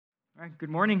All right,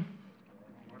 good morning.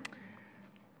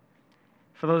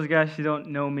 For those of you guys who don't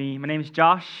know me, my name is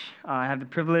Josh. I have the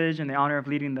privilege and the honor of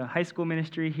leading the high school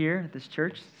ministry here at this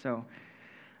church. So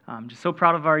I'm just so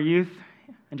proud of our youth.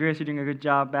 Andreas, you're doing a good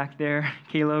job back there.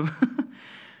 Caleb.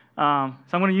 So I'm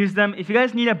going to use them. If you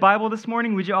guys need a Bible this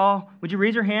morning, would you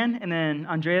raise your hand? And then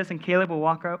Andreas and Caleb will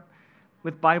walk up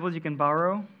with Bibles you can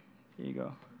borrow. Here you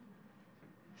go.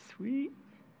 Sweet.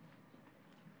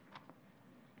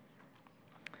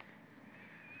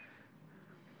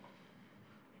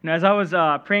 As I was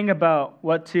praying about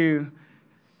what to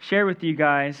share with you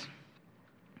guys,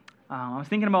 I was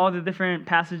thinking about all the different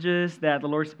passages that the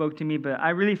Lord spoke to me, but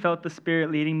I really felt the Spirit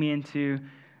leading me into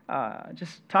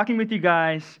just talking with you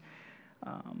guys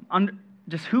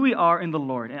just who we are in the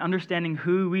Lord and understanding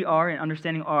who we are and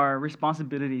understanding our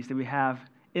responsibilities that we have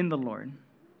in the Lord.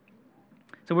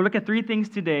 So we'll look at three things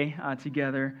today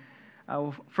together.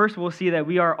 First, we'll see that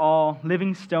we are all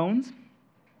living stones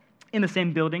in the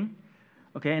same building.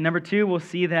 Okay, and number two, we'll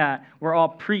see that we're all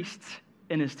priests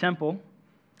in His temple.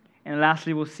 And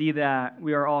lastly, we'll see that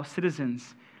we are all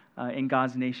citizens in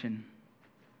God's nation.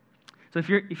 So if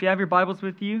you have your Bibles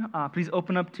with you, please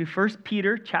open up to 1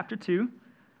 Peter chapter 2.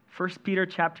 1 Peter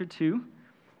chapter 2.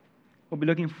 We'll be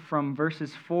looking from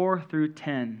verses 4 through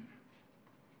 10.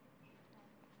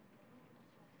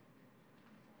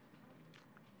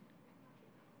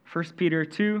 First Peter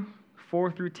 2,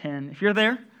 4 through 10. If you're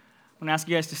there, I'm going to ask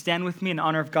you guys to stand with me in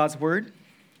honor of God's word.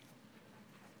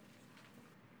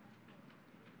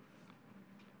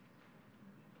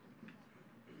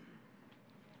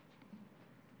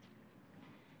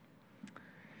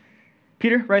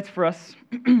 Peter writes for us,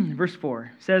 verse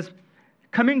 4, says,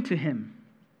 "Coming to him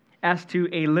as to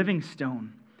a living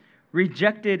stone,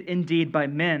 rejected indeed by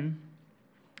men,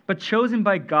 but chosen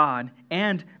by God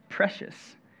and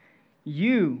precious.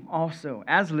 You also,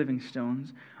 as living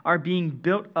stones, are being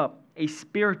built up a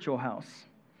spiritual house,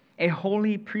 a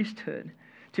holy priesthood,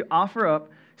 to offer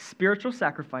up spiritual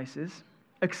sacrifices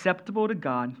acceptable to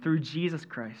God through Jesus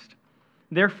Christ.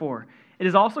 Therefore, it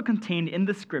is also contained in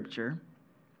the Scripture,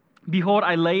 'Behold,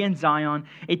 I lay in Zion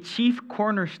a chief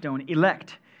cornerstone,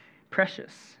 elect,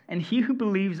 precious, and he who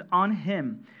believes on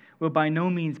him will by no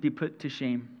means be put to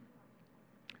shame.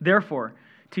 Therefore,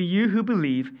 to you who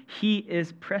believe, he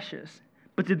is precious.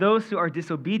 But to those who are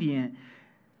disobedient,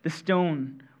 the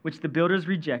stone which the builders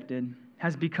rejected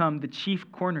has become the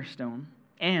chief cornerstone,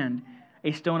 and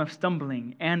a stone of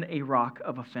stumbling and a rock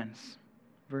of offense.'"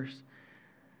 Verse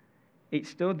 8,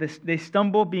 still, they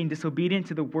stumble, being disobedient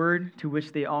to the word to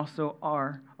which they also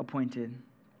are appointed.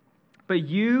 "But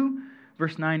you,"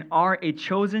 verse 9, "are a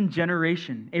chosen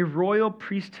generation, a royal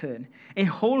priesthood, a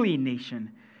holy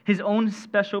nation, his own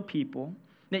special people,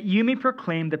 that you may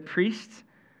proclaim the praises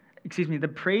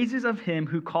of him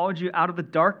who called you out of the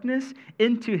darkness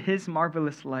into his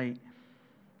marvelous light,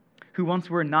 who once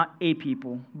were not a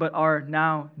people, but are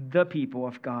now the people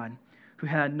of God, who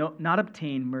had not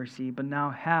obtained mercy, but now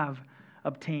have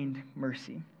obtained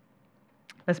mercy."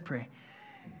 Let's pray.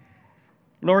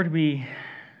 Lord, we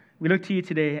look to you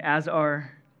today as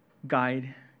our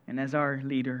guide and as our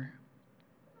leader.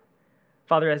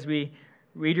 Father, as we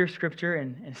read your scripture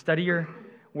and study your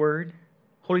word,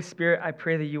 Holy Spirit, I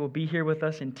pray that you will be here with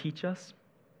us and teach us,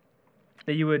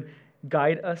 that you would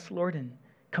guide us, Lord, and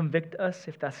convict us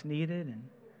if that's needed, and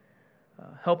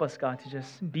help us, God, to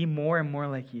just be more and more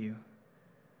like you.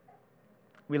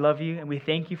 We love you, and we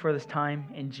thank you for this time.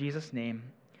 In Jesus' name,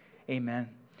 amen.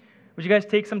 Would you guys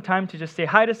take some time to just say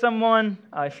hi to someone?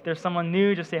 If there's someone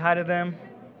new, just say hi to them.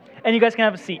 And you guys can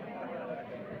have a seat.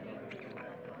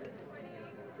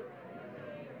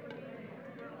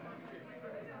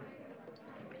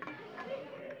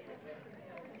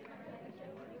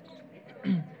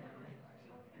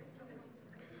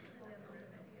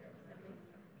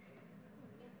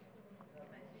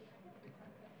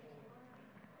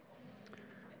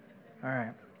 All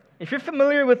right. If you're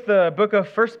familiar with the book of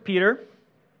 1 Peter,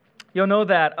 you'll know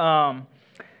that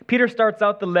Peter starts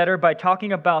out the letter by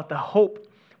talking about the hope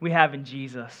we have in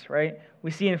Jesus, right?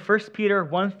 We see in 1 Peter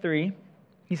 1:3,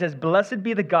 he says, "Blessed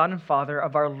be the God and Father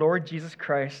of our Lord Jesus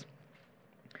Christ,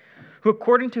 who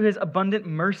according to his abundant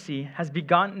mercy has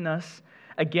begotten us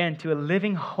again to a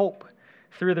living hope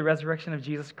through the resurrection of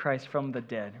Jesus Christ from the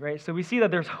dead," right? So we see that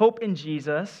there's hope in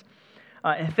Jesus.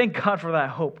 And thank God for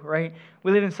that hope, right?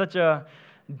 We live in such a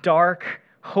dark,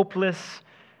 hopeless,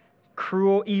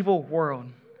 cruel, evil world,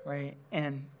 right?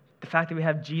 And the fact that we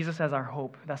have Jesus as our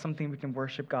hope, that's something we can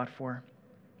worship God for.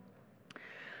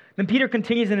 Then Peter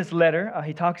continues in his letter.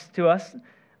 He talks to us.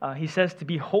 He says to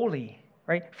be holy,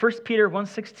 right? 1 Peter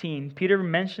 1:16, Peter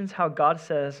mentions how God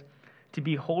says to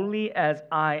be holy as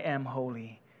I am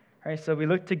holy. All right, so we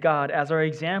look to God as our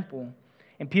example,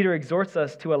 and Peter exhorts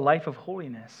us to a life of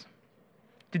holiness,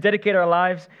 to dedicate our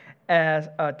lives as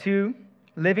to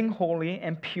living holy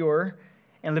and pure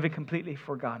and living completely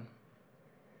for God.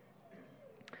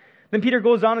 Then Peter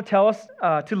goes on to tell us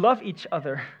to love each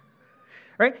other,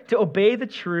 right? To obey the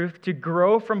truth, to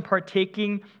grow from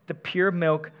partaking the pure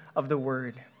milk of the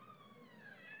word.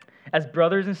 As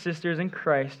brothers and sisters in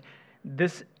Christ,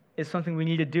 this is something we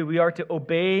need to do. We are to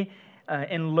obey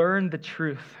and learn the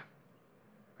truth,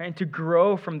 right? And to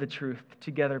grow from the truth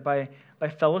together by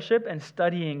fellowship and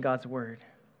studying God's word.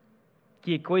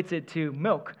 He equates it to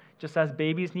milk. Just as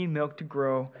babies need milk to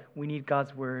grow, we need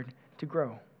God's word to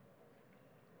grow.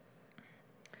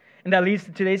 And that leads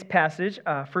to today's passage,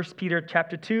 1 Peter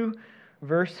chapter 2,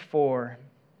 verse 4.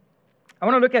 I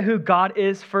want to look at who God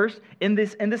is first in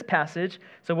this passage.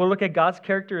 So we'll look at God's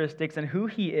characteristics and who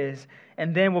he is,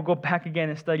 and then we'll go back again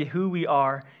and study who we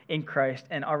are in Christ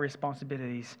and our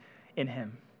responsibilities in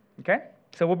him. Okay?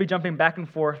 So we'll be jumping back and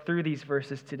forth through these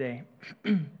verses today.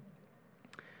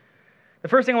 The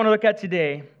first thing I want to look at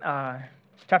today,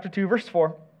 chapter 2, verse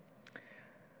 4,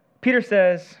 Peter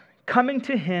says, coming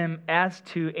to him as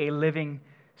to a living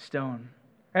stone.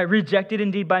 Right, rejected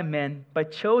indeed by men, but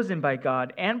chosen by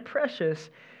God and precious,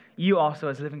 you also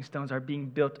as living stones are being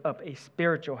built up a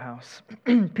spiritual house.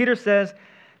 Peter says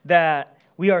that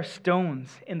we are stones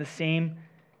in the same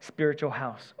spiritual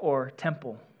house or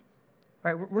temple.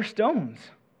 Right, we're stones.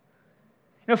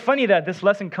 You know, funny that this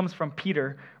lesson comes from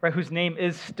Peter, right, whose name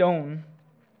is Stone.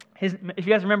 If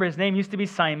you guys remember, his name used to be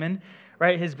Simon,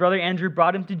 right? His brother Andrew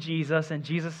brought him to Jesus, and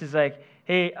Jesus is like,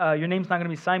 hey, your name's not going to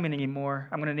be Simon anymore.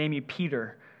 I'm going to name you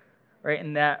Peter, right?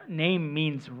 And that name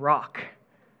means rock,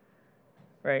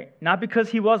 right? Not because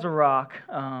he was a rock,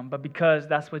 but because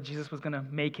that's what Jesus was going to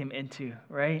make him into,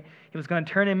 right? He was going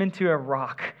to turn him into a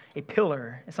rock, a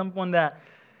pillar, someone that,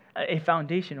 a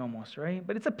foundation almost, right?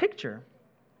 But it's a picture.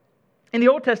 In the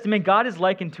Old Testament, God is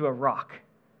likened to a rock.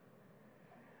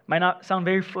 Might not sound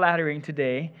very flattering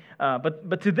today,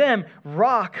 but to them,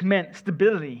 rock meant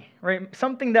stability, right?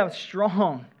 Something that was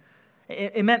strong.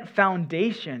 It meant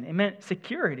foundation. It meant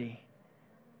security.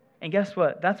 And guess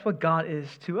what? That's what God is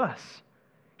to us.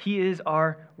 He is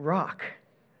our rock.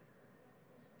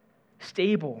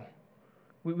 Stable.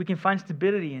 We can find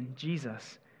stability in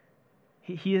Jesus.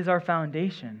 He is our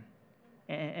foundation,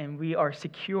 and we are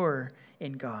secure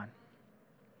in God.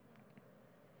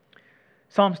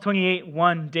 Psalms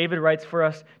 28:1, David writes for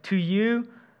us, to you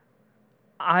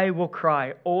I will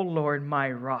cry, O Lord,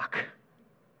 my rock.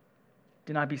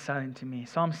 Do not be silent to me.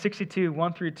 Psalm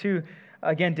 62:1-2,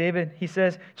 again, David, he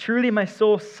says, truly my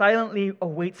soul silently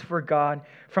awaits for God.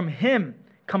 From him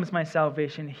comes my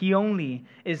salvation. He only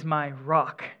is my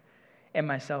rock and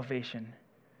my salvation.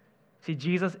 See,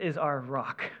 Jesus is our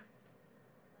rock.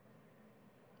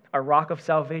 Our rock of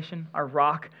salvation, our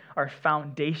rock, our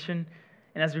foundation.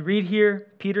 And as we read here,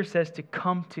 Peter says to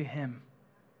come to him.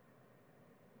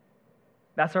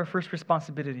 That's our first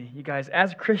responsibility, you guys.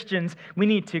 As Christians, we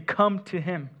need to come to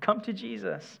him, come to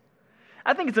Jesus.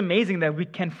 I think it's amazing that we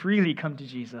can freely come to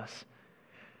Jesus,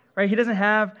 right? He doesn't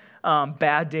have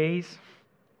bad days.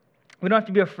 We don't have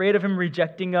to be afraid of him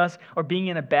rejecting us or being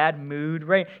in a bad mood,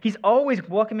 right? He's always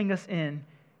welcoming us in,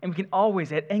 and we can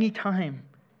always, at any time,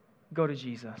 go to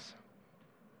Jesus.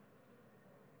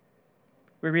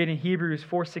 We read in Hebrews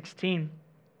 4:16,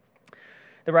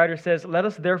 the writer says, let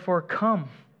us therefore come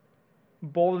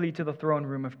boldly to the throne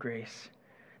room of grace,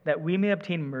 that we may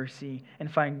obtain mercy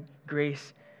and find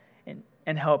grace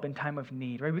and help in time of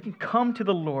need. Right? We can come to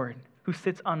the Lord who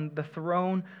sits on the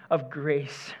throne of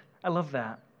grace. I love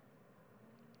that.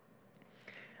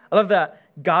 I love that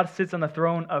God sits on the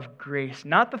throne of grace,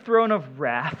 not the throne of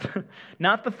wrath,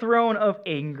 not the throne of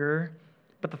anger,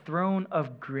 but the throne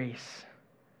of grace,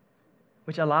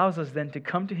 which allows us then to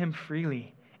come to him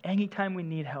freely anytime we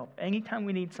need help, anytime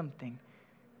we need something.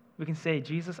 We can say,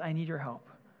 Jesus, I need your help.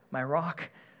 My rock.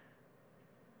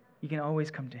 You can always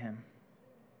come to him.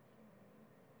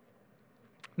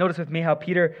 Notice with me how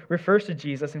Peter refers to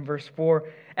Jesus in verse 4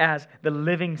 as the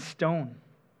living stone.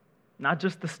 Not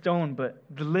just the stone, but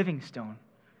the living stone.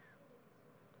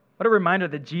 What a reminder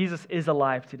that Jesus is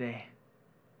alive today.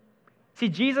 See,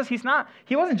 Jesus,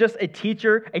 he wasn't just a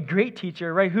teacher, a great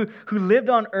teacher, right, who lived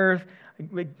on earth,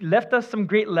 left us some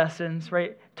great lessons,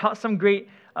 right, taught some great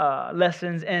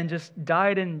lessons, and just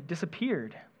died and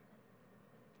disappeared.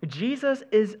 Jesus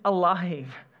is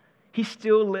alive. He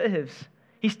still lives.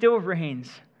 He still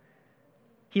reigns.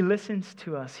 He listens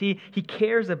to us. He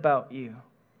cares about you.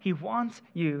 He wants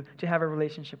you to have a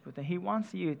relationship with him. He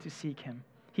wants you to seek him.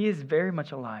 He is very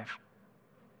much alive.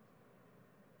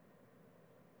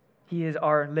 He is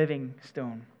our living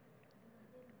stone.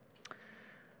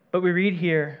 But we read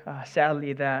here,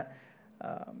 sadly, that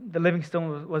the living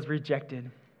stone was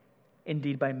rejected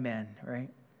indeed by men, right?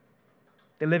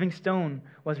 The living stone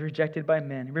was rejected by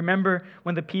men. Remember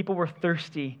when the people were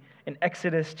thirsty in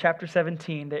Exodus chapter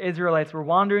 17, the Israelites were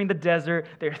wandering the desert,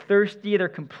 they're thirsty, they're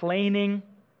complaining.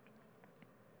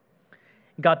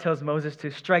 God tells Moses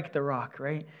to strike the rock,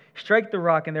 right? Strike the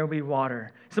rock and there will be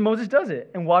water. So Moses does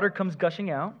it, and water comes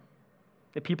gushing out.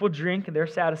 The people drink and they're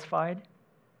satisfied.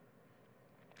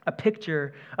 A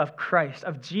picture of Christ,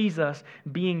 of Jesus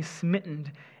being smitten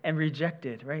and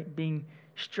rejected, right? Being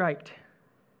striked.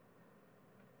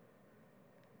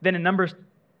 Then in Numbers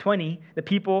 20, the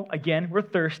people, again, were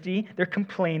thirsty. They're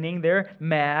complaining. They're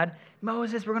mad.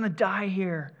 Moses, we're going to die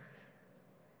here.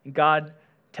 And God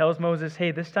tells Moses,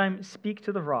 hey, this time speak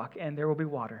to the rock and there will be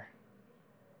water.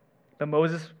 But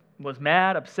Moses was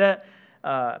mad, upset,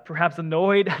 perhaps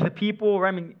annoyed at the people.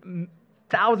 I mean,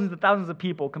 thousands and thousands of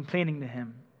people complaining to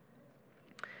him.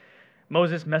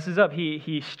 Moses messes up.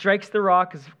 He strikes the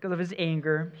rock because of his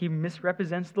anger. He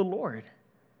misrepresents the Lord.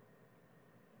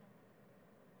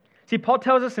 See, Paul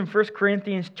tells us in 1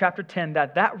 Corinthians chapter 10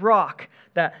 that rock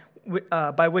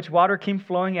by which water came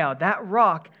flowing out, that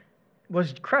rock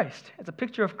was Christ. It's a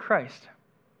picture of Christ.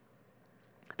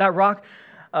 That rock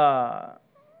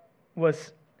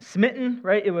was smitten,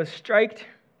 right? It was striked.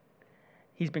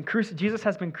 Jesus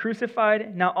has been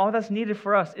crucified. Now all that's needed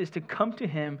for us is to come to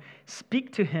him,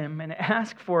 speak to him, and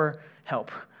ask for help.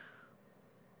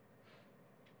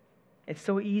 It's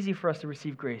so easy for us to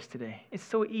receive grace today. It's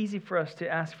so easy for us to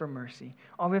ask for mercy.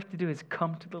 All we have to do is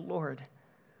come to the Lord.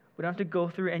 We don't have to go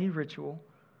through any ritual.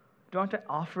 We don't have to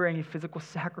offer any physical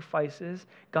sacrifices.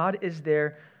 God is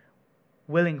there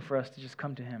willing for us to just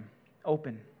come to him,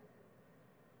 open.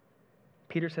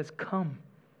 Peter says, come.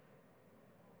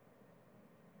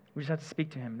 We just have to speak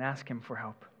to him and ask him for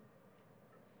help.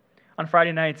 On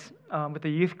Friday nights with the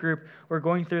youth group, we're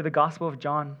going through the Gospel of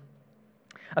John.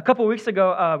 A couple weeks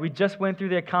ago, we just went through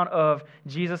the account of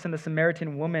Jesus and the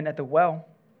Samaritan woman at the well.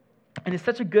 And it's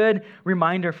such a good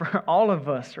reminder for all of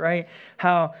us, right?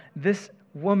 How this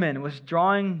woman was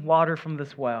drawing water from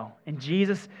this well. And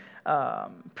Jesus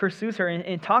pursues her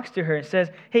and talks to her and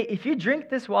says, hey, if you drink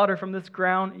this water from this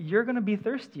ground, you're going to be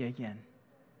thirsty again.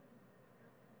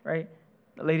 Right?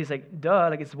 The lady's like, duh,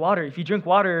 like it's water. If you drink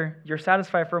water, you're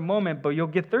satisfied for a moment, but you'll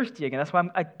get thirsty again. That's why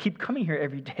I keep coming here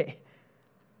every day.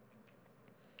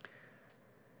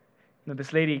 You know,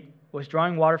 this lady was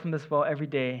drawing water from this well every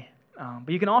day.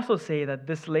 But you can also say that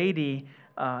this lady,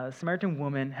 Samaritan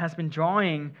woman, has been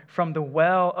drawing from the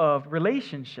well of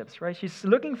relationships, right? She's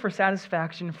looking for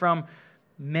satisfaction from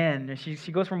men.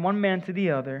 She goes from one man to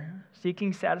the other,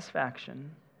 seeking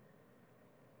satisfaction,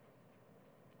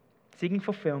 seeking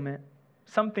fulfillment,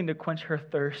 something to quench her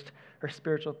thirst, her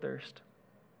spiritual thirst.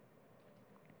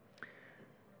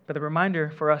 But the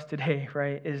reminder for us today,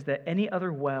 right, is that any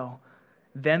other well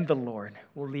than the Lord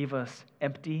will leave us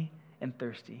empty and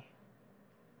thirsty.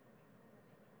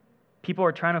 People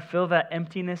are trying to fill that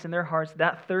emptiness in their hearts,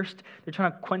 that thirst. They're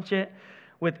trying to quench it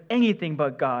with anything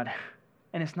but God,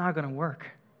 and it's not going to work.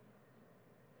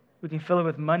 We can fill it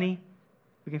with money.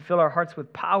 We can fill our hearts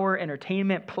with power,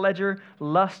 entertainment, pleasure,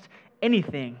 lust,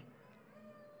 anything.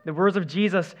 The words of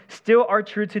Jesus still are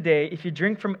true today. If you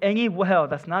drink from any well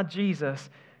that's not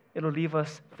Jesus, it'll leave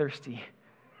us thirsty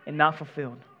and not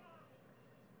fulfilled.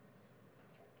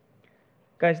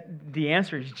 Guys, the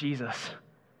answer is Jesus.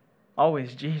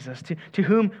 Always Jesus, to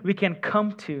whom we can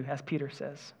come to, as Peter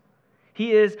says.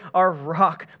 He is our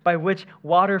rock by which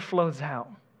water flows out,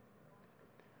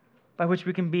 by which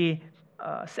we can be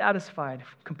satisfied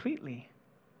completely.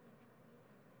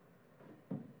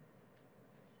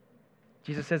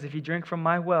 Jesus says, if you drink from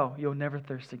my well, you'll never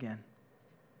thirst again.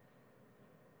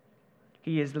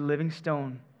 He is the living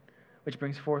stone which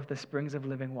brings forth the springs of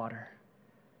living water.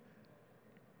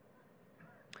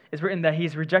 It's written that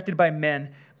he's rejected by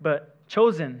men, but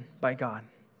chosen by God.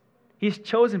 He's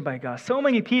chosen by God. So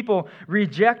many people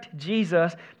reject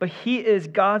Jesus, but he is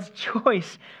God's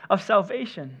choice of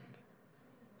salvation.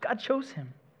 God chose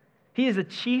him. He is the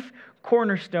chief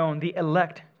cornerstone, the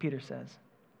elect, Peter says.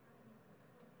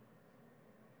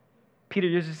 Peter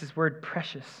uses this word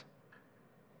precious.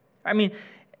 I mean,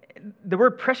 the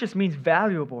word precious means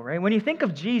valuable, right? When you think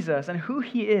of Jesus and who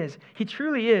he is, he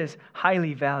truly is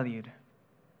highly valued,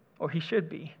 or he should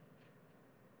be.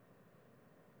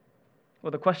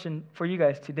 Well, the question for you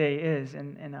guys today is,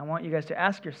 and I want you guys to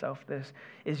ask yourself this,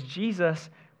 is Jesus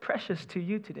precious to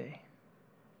you today?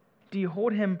 Do you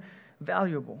hold him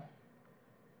valuable?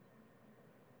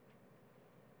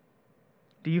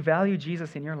 Do you value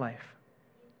Jesus in your life?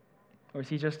 Or is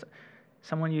he just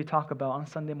someone you talk about on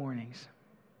Sunday mornings?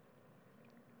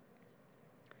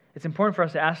 It's important for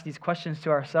us to ask these questions to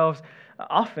ourselves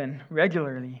often,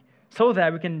 regularly, so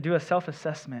that we can do a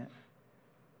self-assessment.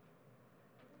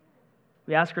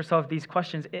 We ask ourselves these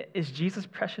questions: is Jesus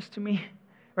precious to me?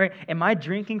 Right? Am I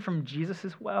drinking from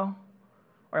Jesus' well?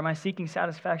 Or am I seeking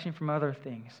satisfaction from other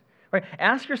things? Right?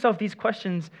 Ask yourself these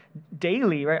questions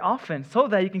daily, right? Often, so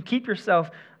that you can keep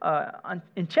yourself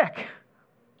in check.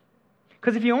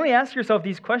 Because if you only ask yourself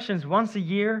these questions once a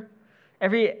year,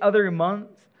 every other month,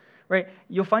 right,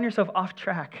 you'll find yourself off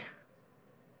track.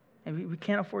 And we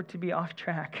can't afford to be off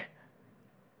track.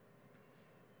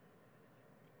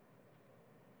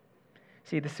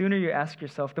 See, the sooner you ask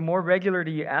yourself, the more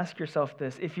regularly you ask yourself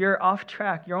this, if you're off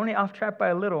track, you're only off track by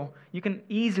a little, you can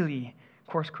easily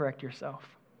course correct yourself.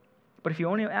 But if you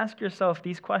only ask yourself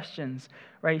these questions,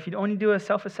 right, if you only do a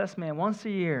self-assessment once a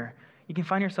year, you can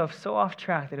find yourself so off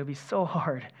track that it'll be so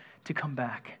hard to come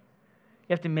back.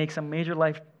 You have to make some major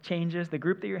life changes, the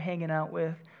group that you're hanging out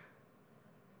with.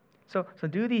 So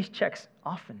do these checks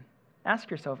often. Ask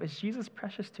yourself, is Jesus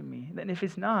precious to me? Then if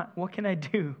it's not, what can I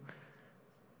do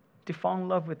to fall in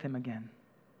love with him again?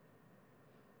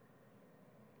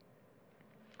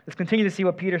 Let's continue to see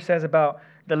what Peter says about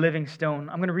the living stone.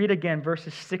 I'm going to read again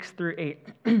verses 6 through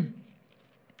 8.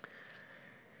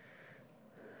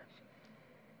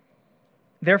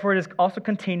 Therefore, it is also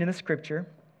contained in the scripture,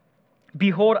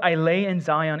 behold, I lay in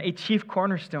Zion a chief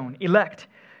cornerstone, elect,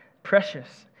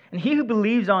 precious, and he who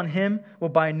believes on him will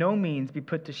by no means be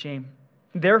put to shame.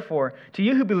 Therefore, to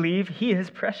you who believe, he is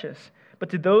precious. But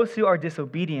to those who are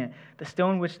disobedient, the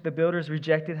stone which the builders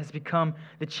rejected has become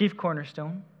the chief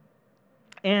cornerstone,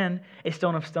 and a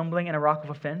stone of stumbling and a rock of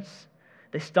offense.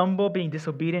 They stumble, being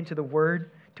disobedient to the word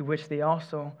to which they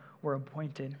also were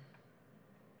appointed.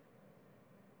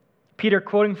 Peter,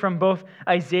 quoting from both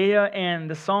Isaiah and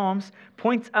the Psalms,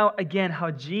 points out again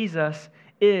how Jesus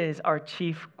is our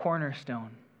chief cornerstone.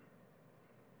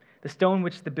 The stone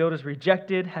which the builders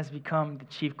rejected has become the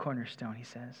chief cornerstone, he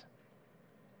says.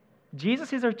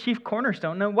 Jesus is our chief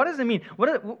cornerstone. Now, what does it mean?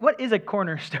 What is a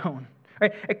cornerstone?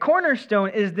 Right? A cornerstone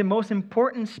is the most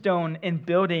important stone in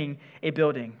building a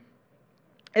building.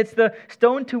 It's the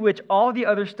stone to which all the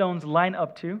other stones line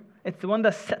up to. It's the one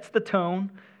that sets the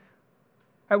tone.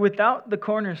 Right? Without the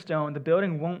cornerstone, the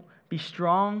building won't be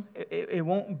strong. It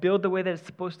won't build the way that it's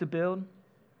supposed to build.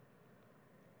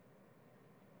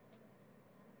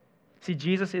 See,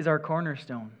 Jesus is our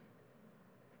cornerstone.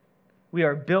 We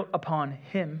are built upon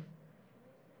him.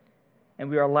 And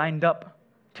we are lined up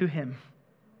to him.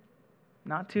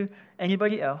 Not to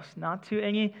anybody else, not to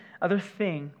any other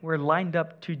thing. We're lined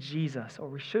up to Jesus, or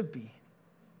we should be.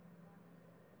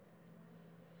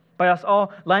 By us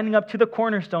all lining up to the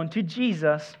cornerstone, to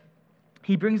Jesus,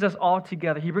 he brings us all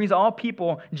together. He brings all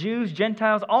people, Jews,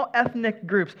 Gentiles, all ethnic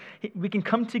groups. We can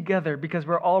come together because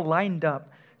we're all lined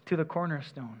up to the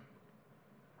cornerstone.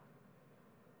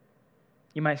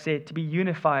 You might say, to be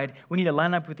unified, we need to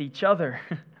line up with each other.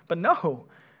 But no,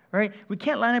 right? We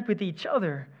can't line up with each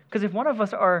other, because if one of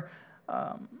us are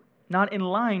not in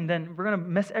line, then we're going to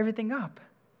mess everything up.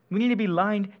 We need to be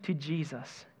lined to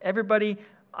Jesus. Everybody,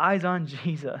 eyes on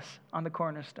Jesus, on the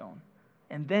cornerstone.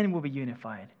 And then we'll be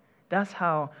unified. That's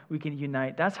how we can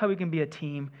unite. That's how we can be a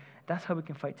team. That's how we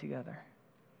can fight together.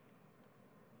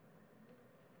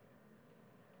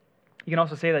 You can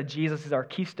also say that Jesus is our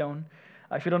keystone.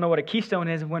 If you don't know what a keystone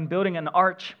is, when building an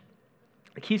arch,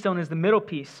 the keystone is the middle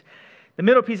piece. The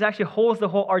middle piece actually holds the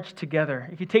whole arch together.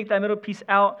 If you take that middle piece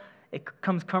out, it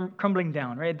comes crumbling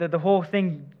down, right? The whole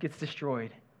thing gets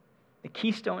destroyed. The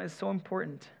keystone is so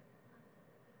important.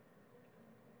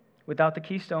 Without the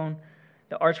keystone,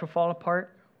 the arch will fall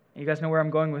apart. You guys know where I'm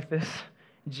going with this.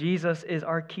 Jesus is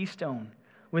our keystone.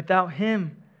 Without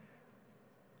him,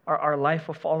 our life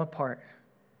will fall apart.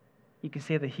 You can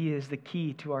say that he is the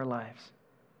key to our lives.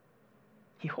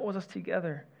 He holds us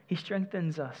together. He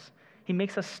strengthens us. He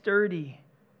makes us sturdy.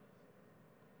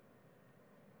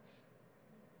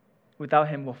 Without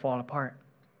him, we'll fall apart.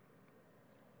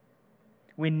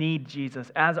 We need Jesus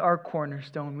as our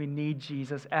cornerstone. We need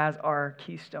Jesus as our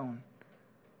keystone.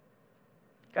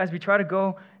 Guys, we try to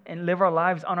go and live our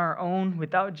lives on our own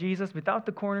without Jesus, without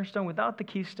the cornerstone, without the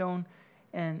keystone,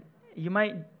 and you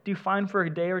might do fine for a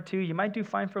day or two. You might do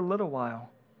fine for a little while,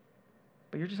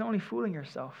 but you're just only fooling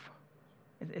yourself.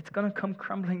 It's going to come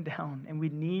crumbling down, and we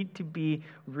need to be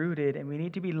rooted, and we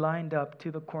need to be lined up to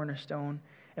the cornerstone,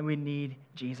 and we need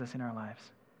Jesus in our lives.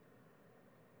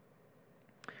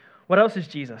 What else is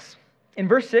Jesus? In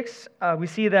verse 6, we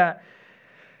see that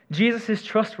Jesus is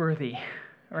trustworthy,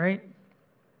 right?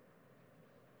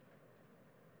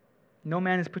 No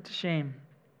man is put to shame.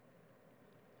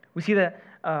 We see that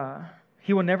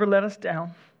he will never let us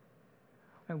down.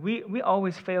 We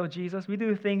always fail Jesus. We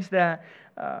do things that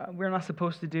we're not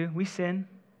supposed to do. We sin.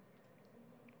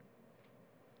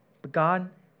 But God,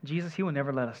 Jesus, he will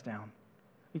never let us down.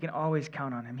 We can always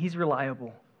count on him. He's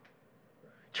reliable,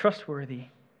 trustworthy.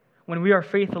 When we are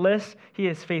faithless, he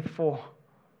is faithful.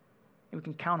 And we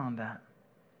can count on that.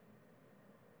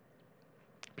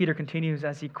 Peter continues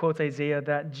as he quotes Isaiah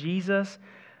that Jesus,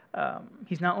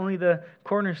 he's not only the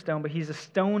cornerstone, but he's a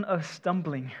stone of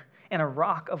stumbling and a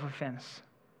rock of offense.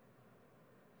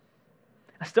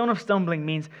 A stone of stumbling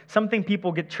means something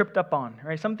people get tripped up on,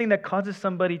 right? Something that causes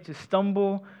somebody to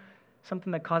stumble,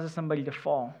 something that causes somebody to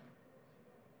fall.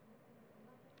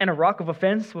 And a rock of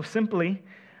offense, well, simply,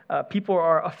 people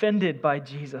are offended by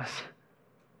Jesus.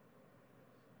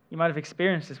 You might have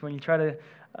experienced this when you try to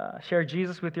share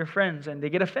Jesus with your friends and they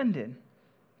get offended.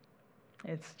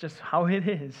 It's just how it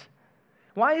is.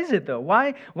 Why is it though?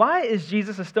 Why is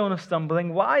Jesus a stone of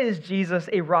stumbling? Why is Jesus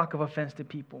a rock of offense to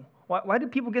people? Why do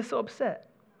people get so upset?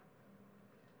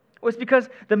 Well, it's because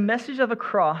the message of the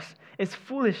cross is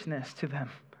foolishness to them.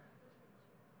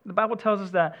 The Bible tells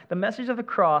us that the message of the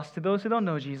cross to those who don't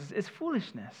know Jesus is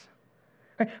foolishness.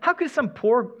 Right? How could some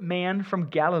poor man from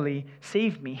Galilee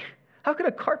save me? How could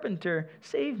a carpenter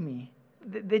save me?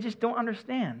 They just don't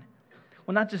understand.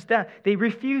 Well, not just that, they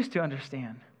refuse to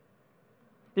understand.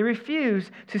 They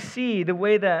refuse to see the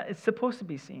way that it's supposed to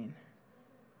be seen.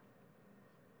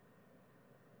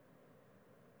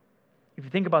 If you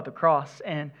think about the cross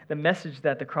and the message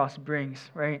that the cross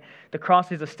brings, right? The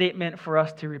cross is a statement for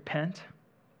us to repent.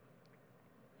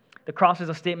 The cross is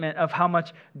a statement of how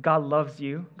much God loves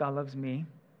you, God loves me.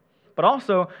 But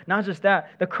also, not just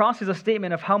that, the cross is a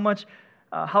statement of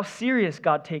how serious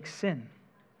God takes sin.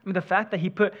 I mean, the fact that he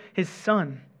put his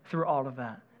son through all of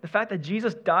that, the fact that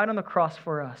Jesus died on the cross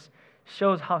for us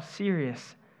shows how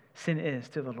serious sin is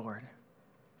to the Lord.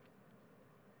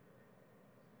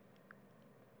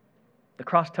 The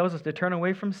cross tells us to turn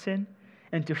away from sin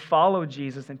and to follow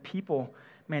Jesus, and people,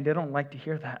 man, they don't like to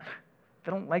hear that.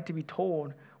 They don't like to be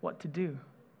told what to do.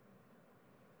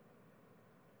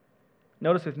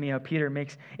 Notice with me how Peter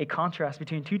makes a contrast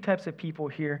between two types of people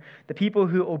here. The people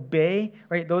who obey,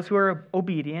 right, those who are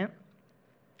obedient,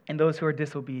 and those who are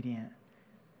disobedient.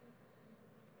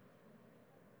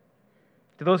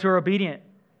 To those who are obedient,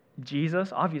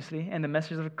 Jesus, obviously, and the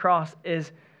message of the cross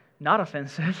is not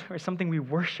offensive, or something we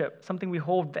worship, something we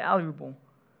hold valuable.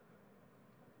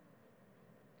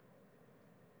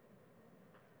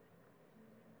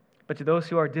 But to those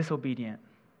who are disobedient,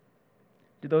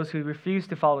 to those who refuse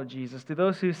to follow Jesus, to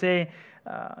those who say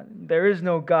there is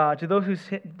no God, to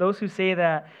those who say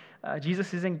that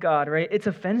Jesus isn't God, right? It's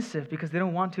offensive because they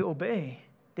don't want to obey.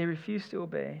 They refuse to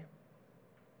obey.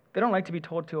 They don't like to be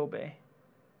told to obey.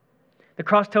 The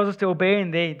cross tells us to obey,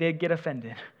 and they get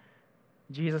offended.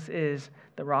 Jesus is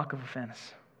the rock of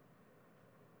offense.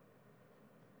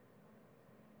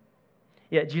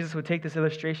 Yet Jesus would take this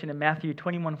illustration in Matthew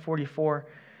 21:44.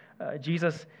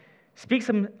 Jesus speaks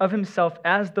of himself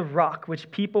as the rock which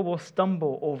people will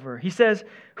stumble over. He says,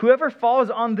 "Whoever falls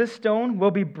on this stone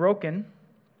will be broken,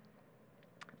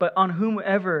 but on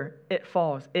whomever it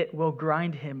falls, it will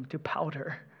grind him to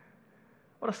powder."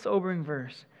 What a sobering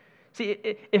verse. See,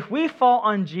 if we fall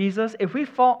on Jesus, if we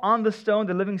fall on the stone,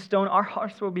 the living stone, our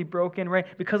hearts will be broken, right?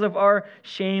 Because of our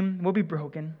shame, we'll be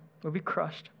broken, we'll be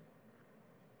crushed.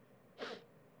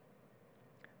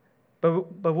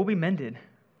 But we'll be mended.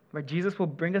 Right? Jesus will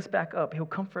bring us back up. He'll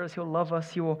comfort us. He'll love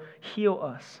us. He will heal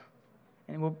us.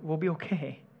 And we'll be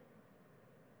okay.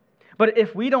 But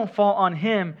if we don't fall on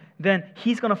him, then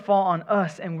he's going to fall on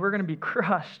us, and we're going to be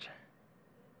crushed.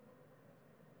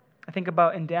 I think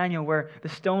about in Daniel where the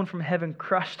stone from heaven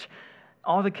crushed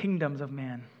all the kingdoms of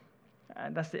man.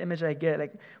 That's the image I get.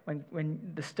 Like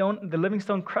when the living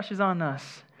stone crushes on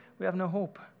us, we have no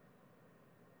hope.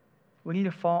 We need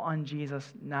to fall on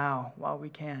Jesus now while we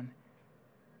can.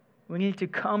 We need to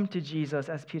come to Jesus,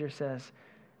 as Peter says,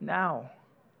 now.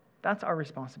 That's our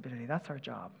responsibility. That's our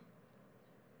job.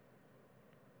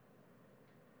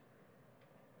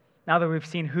 Now that we've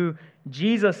seen who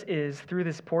Jesus is through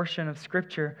this portion of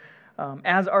Scripture,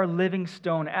 as our living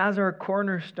stone, as our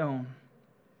cornerstone,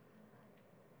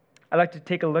 I'd like to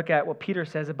take a look at what Peter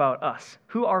says about us.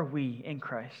 Who are we in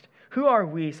Christ? Who are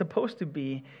we supposed to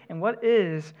be, and what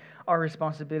is our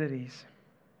responsibilities?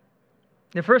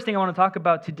 The first thing I want to talk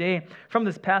about today from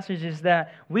this passage is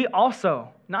that we also,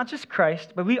 not just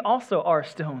Christ, but we also are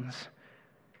stones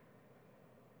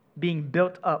being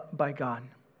built up by God.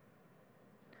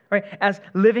 right? As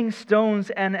living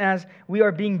stones and as we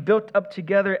are being built up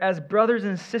together as brothers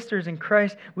and sisters in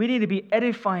Christ, we need to be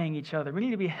edifying each other. We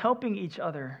need to be helping each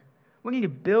other. We need to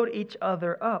build each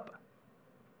other up.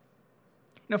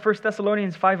 1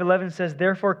 Thessalonians 5:11 says,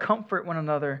 "Therefore comfort one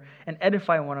another and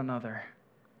edify one another,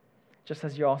 just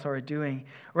as you also are doing."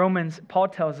 Paul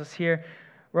tells us here,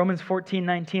 Romans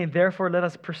 14:19, "Therefore let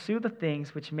us pursue the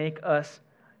things which makes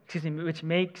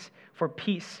for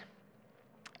peace,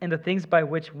 and the things by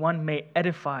which one may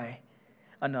edify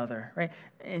another." Right?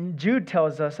 And Jude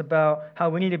tells us about how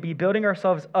we need to be building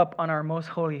ourselves up on our most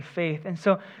holy faith. And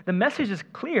so the message is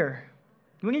clear.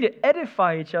 We need to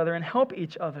edify each other and help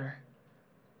each other.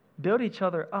 Build each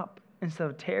other up instead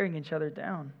of tearing each other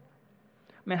down.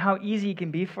 Man, how easy it can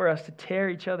be for us to tear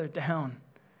each other down.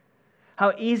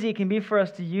 How easy it can be for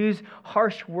us to use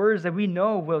harsh words that we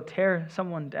know will tear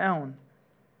someone down.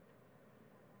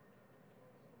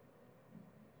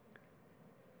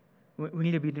 We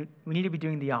need to be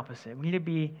doing the opposite. We need to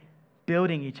be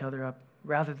building each other up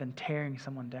rather than tearing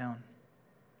someone down.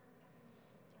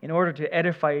 In order to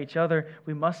edify each other,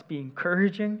 we must be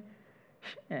encouraging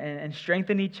and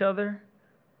strengthen each other.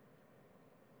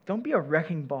 Don't be a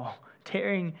wrecking ball,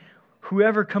 tearing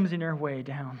whoever comes in your way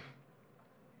down.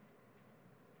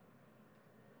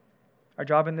 Our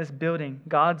job in this building,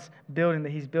 God's building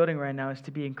that He's building right now, is to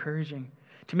be encouraging,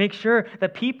 to make sure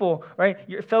that people, right,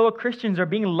 your fellow Christians are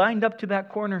being lined up to that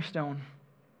cornerstone,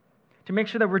 to make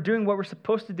sure that we're doing what we're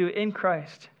supposed to do in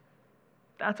Christ.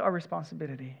 That's our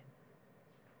responsibility.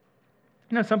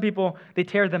 Some people, they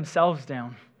tear themselves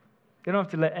down. They don't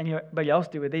have to let anybody else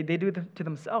do it. They do it to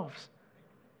themselves.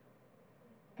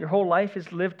 Your whole life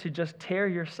is lived to just tear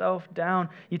yourself down.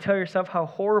 You tell yourself how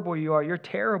horrible you are. You're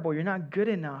terrible. You're not good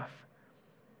enough.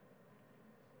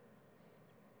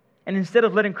 And instead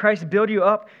of letting Christ build you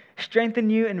up, strengthen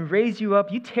you, and raise you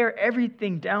up, you tear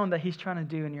everything down that He's trying to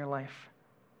do in your life.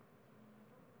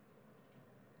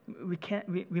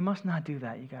 We must not do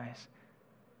that, you guys.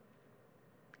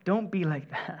 Don't be like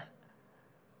that.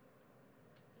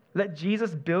 Let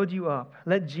Jesus build you up.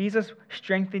 Let Jesus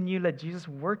strengthen you. Let Jesus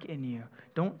work in you.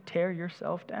 Don't tear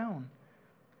yourself down.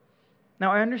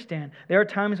 Now, I understand. There are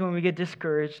times when we get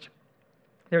discouraged.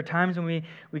 There are times when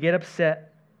we get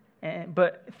upset.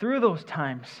 But through those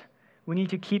times, we need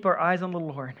to keep our eyes on the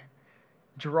Lord.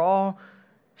 Draw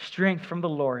strength from the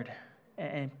Lord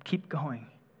and keep going.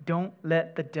 Don't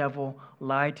let the devil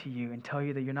lie to you and tell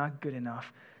you that you're not good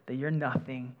enough, that you're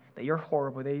nothing, that you're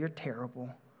horrible, that you're terrible.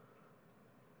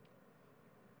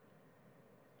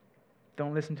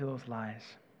 Don't listen to those lies.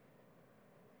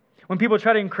 When people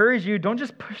try to encourage you, don't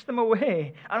just push them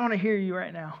away. I don't want to hear you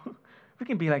right now. We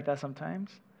can be like that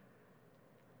sometimes.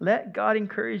 Let God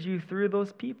encourage you through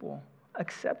those people.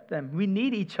 Accept them. We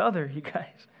need each other, you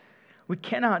guys. We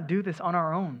cannot do this on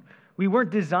our own. We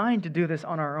weren't designed to do this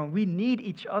on our own. We need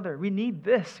each other. We need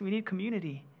this. We need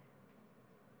community.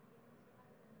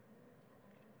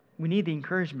 We need the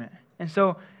encouragement. And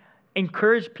so,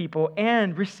 encourage people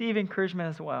and receive encouragement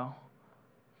as well.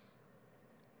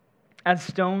 As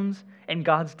stones in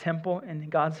God's temple, in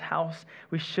God's house,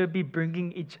 we should be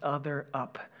bringing each other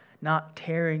up, not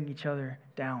tearing each other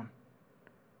down.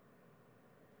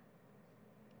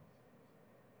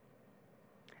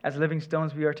 As living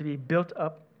stones, we are to be built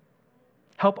up,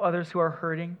 help others who are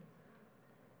hurting,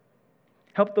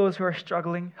 help those who are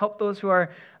struggling, help those who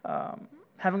are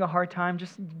having a hard time.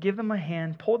 Just give them a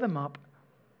hand, pull them up,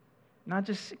 not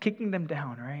just kicking them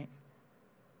down, right?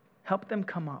 Help them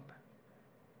come up.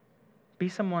 Be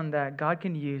someone that God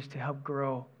can use to help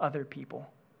grow other people.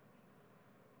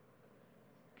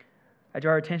 I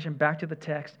draw our attention back to the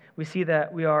text. We see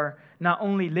that we are not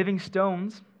only living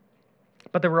stones,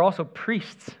 but that we're also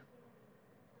priests.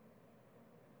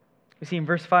 We see in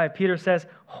verse 5, Peter says,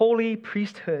 holy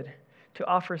priesthood to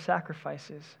offer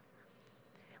sacrifices.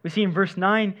 We see in verse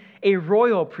 9, a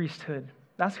royal priesthood.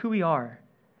 That's who we are,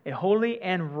 a holy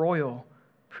and royal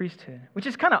priesthood, which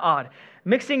is kind of odd.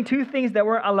 Mixing two things that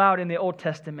weren't allowed in the Old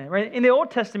Testament, right? In the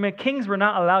Old Testament, kings were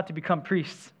not allowed to become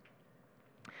priests.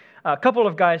 A couple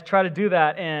of guys tried to do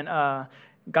that, and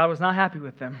God was not happy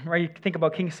with them, right? You think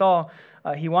about King Saul.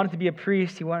 He wanted to be a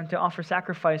priest. He wanted to offer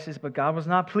sacrifices, but God was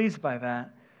not pleased by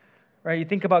that, right? You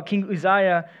think about King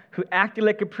Uzziah, who acted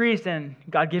like a priest, and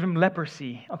God gave him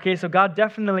leprosy. Okay, so God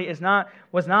definitely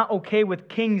was not okay with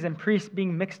kings and priests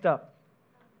being mixed up.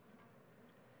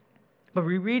 But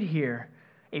we read here,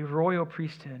 a royal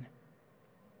priesthood.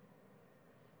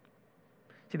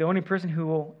 See, the only person who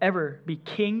will ever be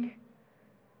king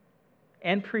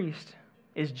and priest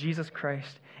is Jesus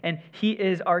Christ. And he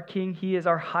is our King. He is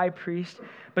our high priest.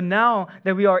 But now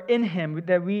that we are in him,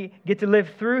 that we get to live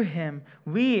through him,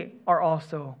 we are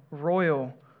also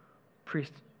royal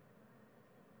priests.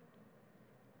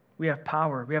 We have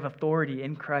power. We have authority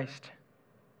in Christ.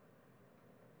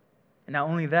 And not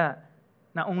only that,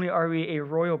 not only are we a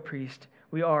royal priest,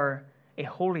 we are a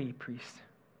holy priest.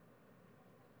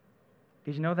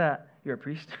 Did you know that you're a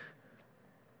priest?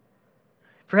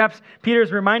 Perhaps Peter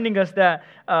is reminding us that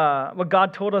what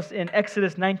God told us in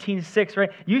Exodus 19:6,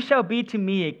 right? You shall be to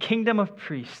me a kingdom of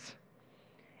priests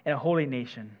and a holy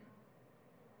nation.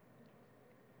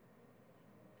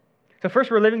 So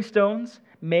first, we're living stones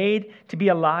made to be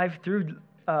alive through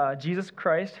Jesus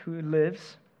Christ who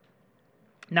lives.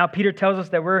 Now Peter tells us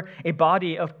that we're a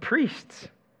body of priests.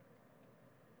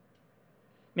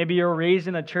 Maybe you're raised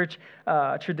in a church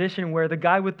tradition where the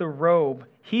guy with the robe,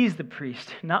 he's the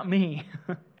priest, not me.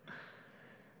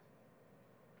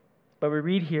 But we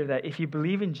read here that if you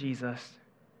believe in Jesus,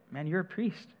 man, you're a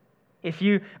priest. If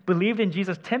you believed in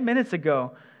Jesus 10 minutes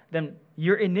ago, then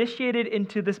you're initiated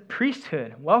into this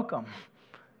priesthood. Welcome.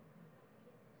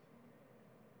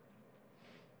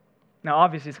 Now,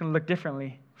 obviously, it's going to look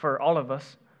differently for all of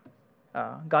us.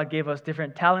 God gave us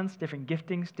different talents, different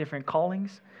giftings, different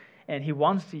callings, and he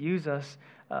wants to use us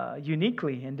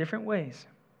uniquely in different ways.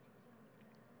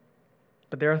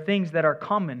 But there are things that are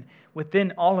common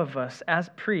within all of us as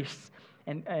priests,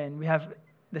 and we have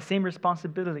the same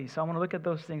responsibility. So I want to look at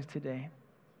those things today.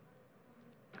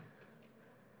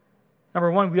 Number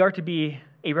one, we are to be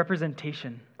a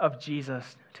representation of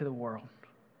Jesus to the world.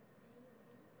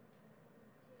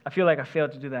 I feel like I fail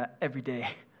to do that every day.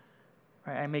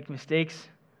 Right? I make mistakes,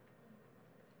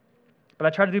 but I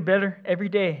try to do better every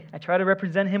day. I try to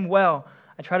represent him well.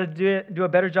 I try to do a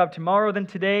better job tomorrow than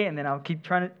today, and then I'll keep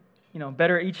trying to,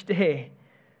 better each day.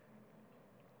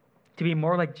 To be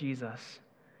more like Jesus,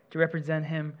 to represent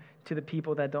him to the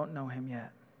people that don't know him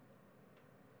yet.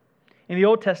 In the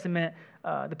Old Testament,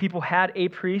 the people had a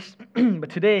priest, but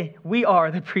today we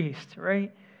are the priest,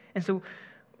 right? And so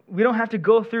we don't have to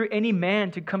go through any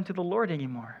man to come to the Lord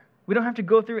anymore. We don't have to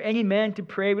go through any man to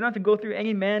pray. We don't have to go through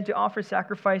any man to offer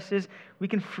sacrifices. We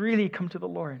can freely come to the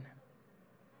Lord.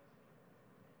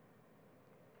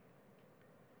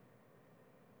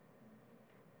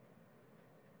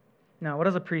 Now, what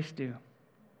does a priest do?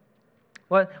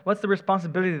 What's the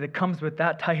responsibility that comes with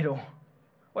that title?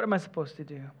 What am I supposed to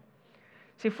do?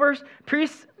 See, first,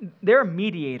 priests, they're a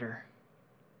mediator.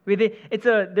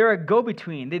 They're a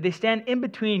go-between. They stand in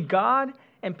between God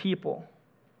and people.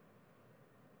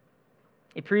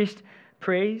 A priest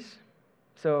prays,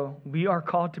 so we are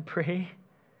called to pray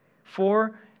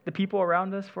for the people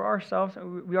around us, for ourselves.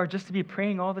 We are just to be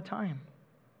praying all the time.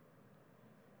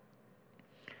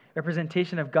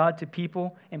 Representation of God to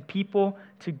people and people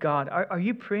to God. Are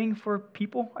you praying for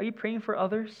people? Are you praying for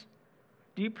others?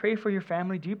 Do you pray for your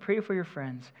family? Do you pray for your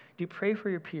friends? Do you pray for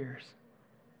your peers?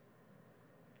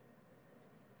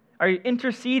 Are you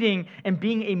interceding and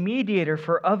being a mediator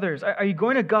for others? Are you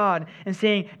going to God and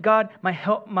saying, God,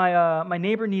 my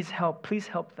neighbor needs help. Please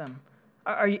help them.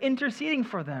 Are you interceding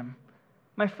for them?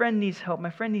 My friend needs help.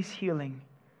 My friend needs healing.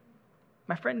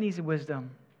 My friend needs wisdom.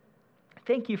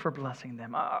 Thank you for blessing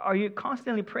them. Are you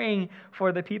constantly praying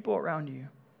for the people around you?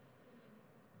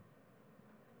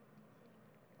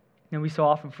 And we so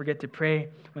often forget to pray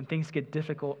when things get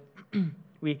difficult.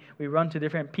 We run to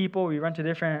different people. We run to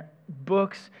different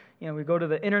books. We go to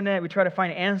the internet. We try to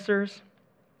find answers.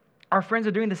 Our friends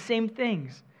are doing the same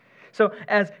things. So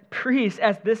as priests,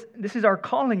 as this is our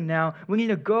calling now, we need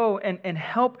to go and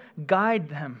help guide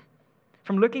them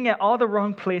from looking at all the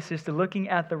wrong places to looking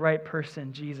at the right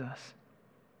person, Jesus.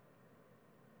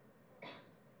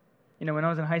 When I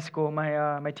was in high school,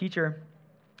 my teacher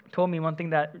told me one thing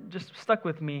that just stuck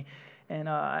with me, and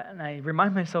I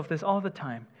remind myself this all the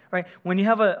time. Right? When you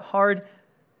have a hard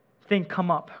thing come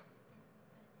up,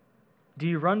 do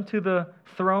you run to the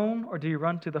throne or do you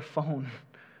run to the phone?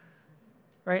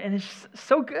 Right? And it's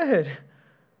so good.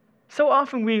 So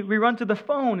often we run to the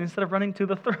phone instead of running to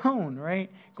the throne, right?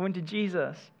 Going to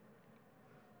Jesus.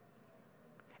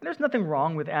 And there's nothing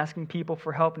wrong with asking people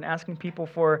for help and asking people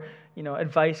for,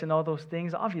 advice and all those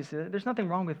things. Obviously, there's nothing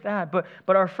wrong with that. But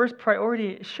our first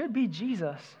priority should be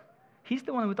Jesus. He's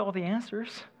the one with all the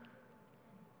answers.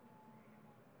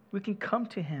 We can come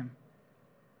to him.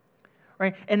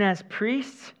 Right? And as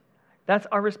priests, that's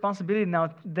our responsibility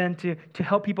now then to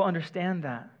help people understand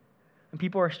that. When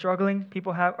people are struggling,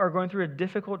 people are going through a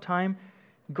difficult time,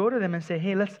 go to them and say,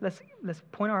 hey, let's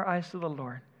point our eyes to the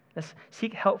Lord. Let's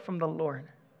seek help from the Lord.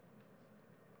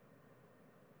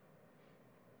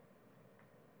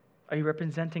 Are you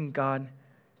representing God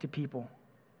to people.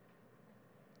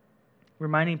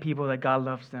 Reminding people that God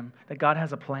loves them, that God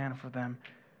has a plan for them.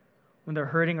 When they're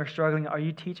hurting or struggling, are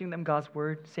you teaching them God's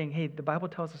word? Saying, hey, the Bible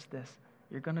tells us this.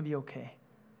 You're going to be okay.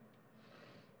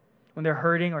 When they're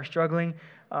hurting or struggling,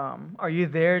 are you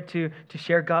there to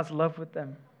share God's love with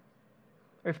them?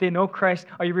 Or if they know Christ,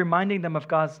 are you reminding them of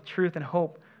God's truth and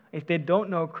hope? If they don't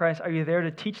know Christ, are you there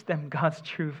to teach them God's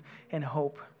truth and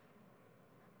hope?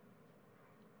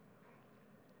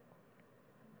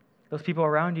 Those people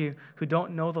around you who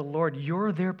don't know the Lord,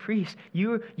 you're their priest.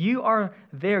 You are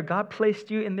there. God placed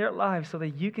you in their lives so that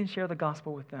you can share the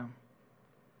gospel with them.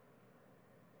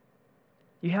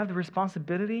 You have the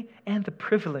responsibility and the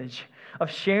privilege of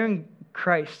sharing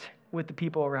Christ with the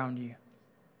people around you.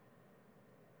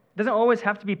 It doesn't always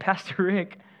have to be Pastor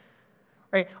Rick,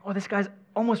 right? Oh, this guy's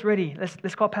almost ready.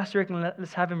 Let's call Pastor Rick and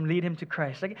let's have him lead him to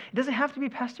Christ. Like, it doesn't have to be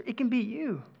Pastor. It can be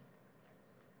you.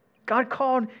 God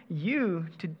called you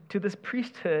to this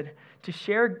priesthood to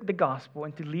share the gospel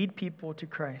and to lead people to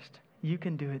Christ. You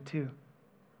can do it too.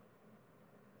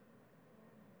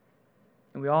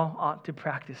 And we all ought to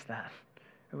practice that.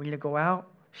 And we need to go out,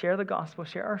 share the gospel,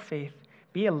 share our faith,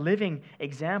 be a living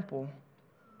example,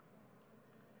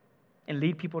 and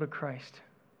lead people to Christ.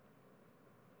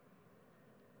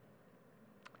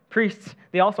 Priests,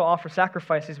 they also offer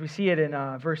sacrifices. We see it in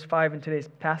verse 5 in today's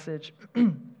passage.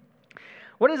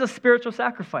 What is a spiritual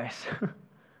sacrifice?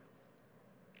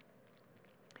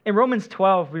 In Romans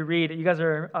 12, we read, you guys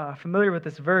are familiar with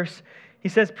this verse. He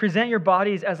says, present your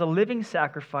bodies as a living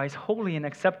sacrifice, holy and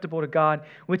acceptable to God,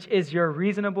 which is your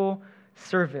reasonable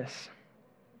service.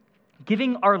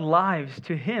 Giving our lives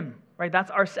to Him, right?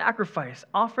 That's our sacrifice,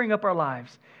 offering up our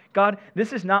lives. God,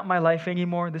 this is not my life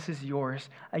anymore. This is yours.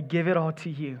 I give it all to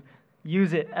you.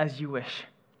 Use it as you wish.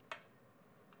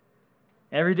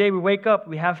 Every day we wake up,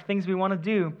 we have things we want to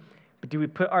do, but do we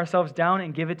put ourselves down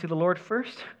and give it to the Lord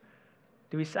first?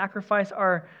 Do we sacrifice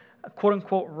our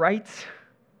quote-unquote rights,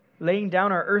 laying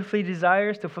down our earthly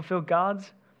desires to fulfill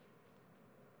God's?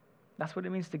 That's what it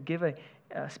means to give a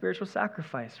spiritual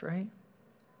sacrifice, right?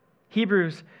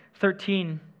 Hebrews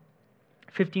 13,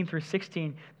 15 through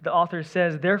 16, the author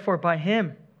says, therefore by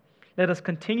Him, let us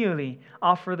continually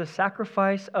offer the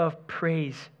sacrifice of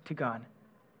praise to God.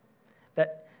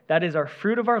 That is our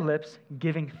fruit of our lips,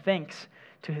 giving thanks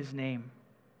to His name.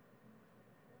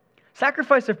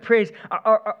 Sacrifice of praise.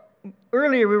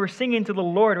 Earlier we were singing to the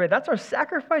Lord, right? That's our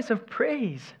sacrifice of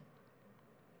praise.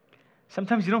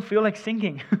 Sometimes you don't feel like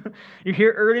singing. You're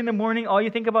here early in the morning, all you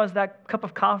think about is that cup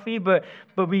of coffee, but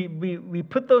we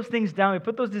put those things down, we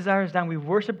put those desires down, we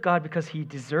worship God because He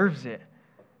deserves it.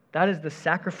 That is the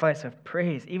sacrifice of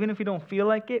praise. Even if we don't feel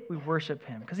like it, we worship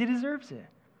Him because He deserves it.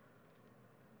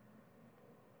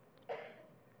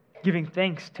 Giving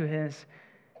thanks to His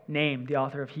name, the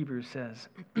author of Hebrews says.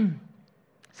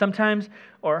 Sometimes,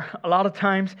 or a lot of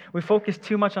times, we focus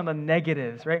too much on the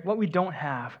negatives, right? What we don't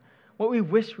have, what we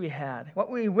wish we had,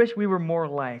 what we wish we were more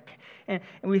like. And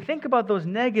we think about those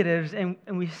negatives and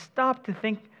we stop to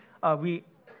think, we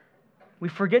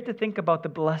forget to think about the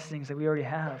blessings that we already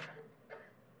have.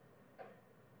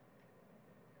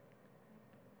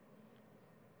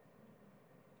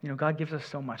 You know, God gives us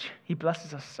so much. He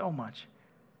blesses us so much.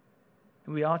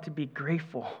 And we ought to be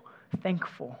grateful,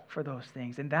 thankful for those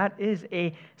things. And that is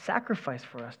a sacrifice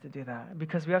for us to do that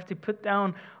because we have to put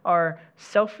down our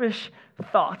selfish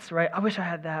thoughts, right? I wish I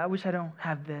had that. I wish I don't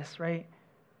have this, right?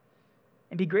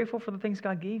 And be grateful for the things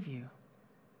God gave you.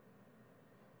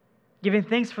 Giving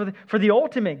thanks for the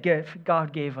ultimate gift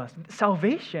God gave us,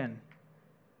 salvation.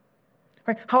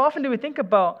 Right? How often do we think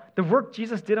about the work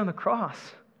Jesus did on the cross?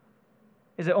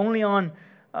 Is it only on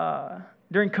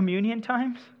during communion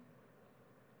times?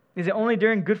 Is it only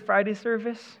during Good Friday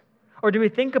service? Or do we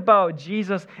think about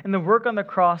Jesus and the work on the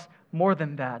cross more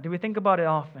than that? Do we think about it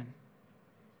often?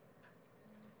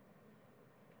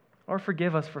 Lord,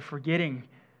 forgive us for forgetting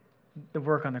the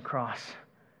work on the cross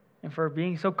and for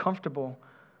being so comfortable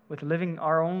with living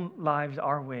our own lives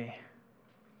our way.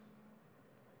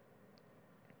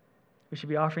 We should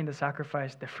be offering the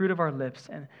sacrifice, the fruit of our lips,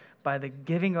 and by the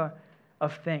giving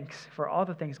of thanks for all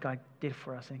the things God did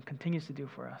for us and continues to do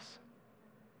for us.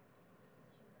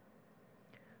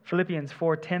 Philippians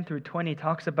 4:10 through 20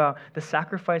 talks about the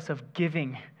sacrifice of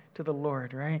giving to the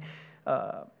Lord, right?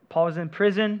 Paul is in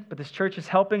prison, but this church is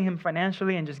helping him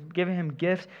financially and just giving him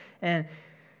gifts. And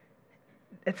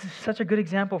it's such a good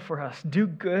example for us. Do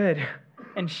good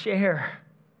and share.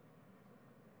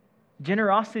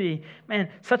 Generosity, man,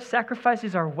 such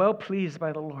sacrifices are well pleased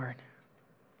by the Lord.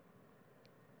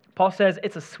 Paul says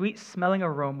it's a sweet smelling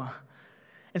aroma.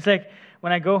 It's like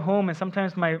when I go home and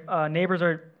sometimes my neighbors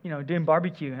are, doing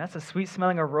barbecue. That's a sweet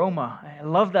smelling aroma. I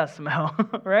love that smell,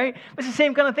 right? It's the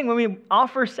same kind of thing when we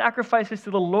offer sacrifices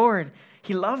to the Lord.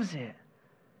 He loves it.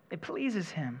 It pleases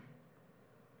him.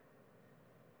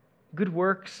 Good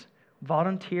works,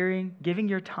 volunteering, giving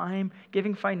your time,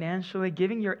 giving financially,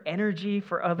 giving your energy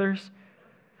for others,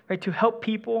 right? To help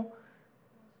people,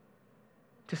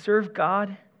 to serve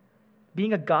God,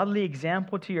 being a godly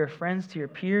example to your friends, to your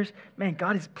peers. Man,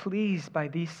 God is pleased by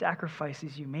these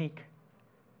sacrifices you make.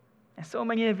 And so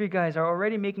many of you guys are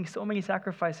already making so many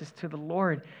sacrifices to the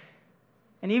Lord.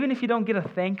 And even if you don't get a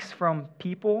thanks from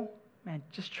people, man,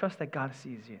 just trust that God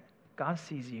sees you. God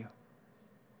sees you.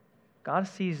 God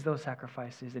sees those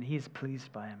sacrifices, and he is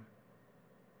pleased by them.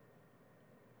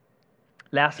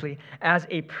 Lastly, as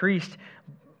a priest,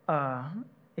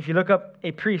 if you look up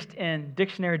a priest in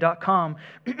dictionary.com,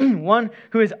 one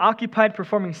who is occupied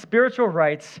performing spiritual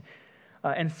rites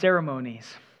and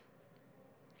ceremonies.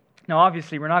 Now,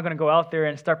 obviously, we're not going to go out there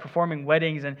and start performing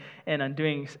weddings and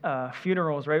doing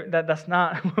funerals, right? That's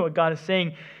not what God is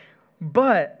saying.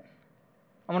 But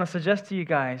I want to suggest to you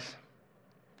guys,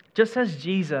 just as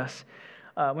Jesus,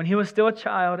 when he was still a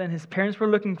child and his parents were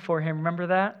looking for him, remember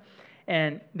that?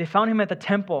 And they found him at the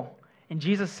temple. And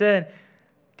Jesus said,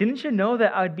 "Didn't you know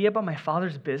that I would be about my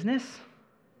Father's business?"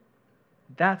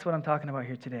 That's what I'm talking about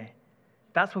here today.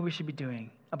 That's what we should be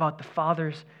doing, about the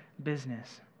Father's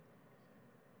business.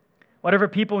 Whatever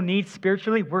people need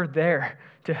spiritually, we're there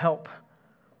to help.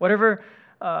 Whatever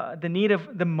the need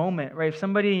of the moment, right? If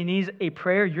somebody needs a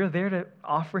prayer, you're there to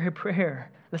offer a prayer.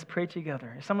 Let's pray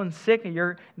together. If someone's sick,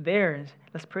 you're there.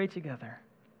 Let's pray together.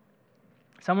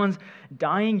 Someone's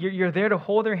dying, you're there to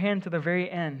hold their hand to the very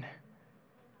end.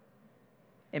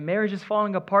 And marriage is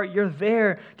falling apart, you're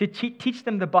there to teach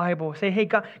them the Bible. Say, hey,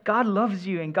 God loves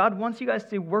you, and God wants you guys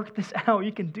to work this out.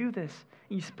 You can do this.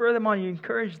 And you spur them on, you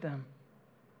encourage them.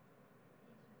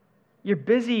 You're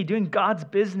busy doing God's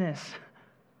business.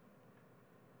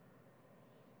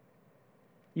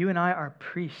 You and I are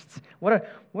priests. What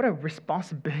a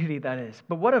responsibility that is.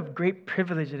 But what a great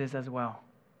privilege it is as well.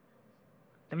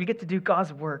 That we get to do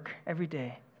God's work every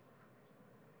day.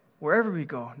 Wherever we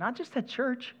go. Not just at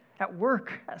church, at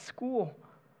work, at school.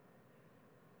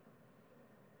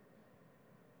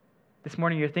 This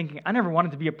morning you're thinking, I never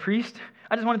wanted to be a priest.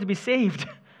 I just wanted to be saved.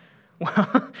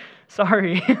 Well,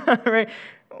 sorry, right?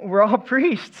 We're all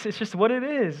priests. It's just what it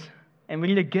is. And we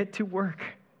need to get to work.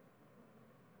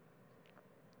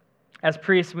 As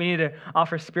priests, we need to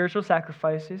offer spiritual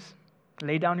sacrifices,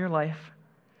 lay down your life,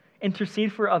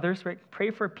 intercede for others, right?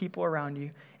 Pray for people around you,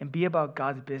 and be about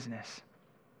God's business.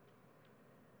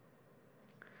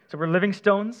 So we're living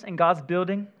stones in God's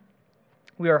building.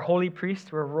 We are holy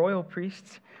priests. We're royal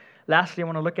priests. Lastly, I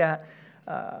want to look at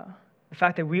the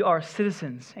fact that we are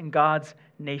citizens in God's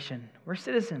nation. We're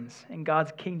citizens in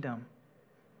God's kingdom.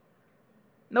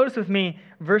 Notice with me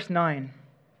verse 9.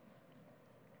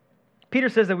 Peter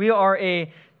says that we are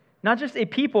not just a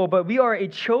people, but we are a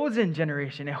chosen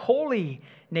generation, a holy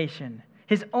nation,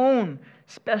 his own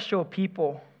special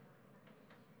people.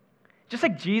 Just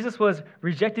like Jesus was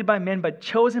rejected by men but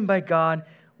chosen by God,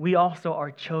 we also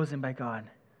are chosen by God.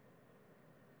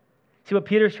 See, what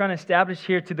Peter is trying to establish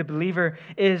here to the believer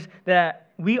is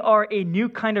that we are a new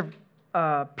kind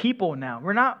of people now.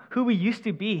 We're not who we used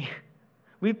to be.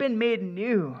 We've been made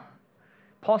new.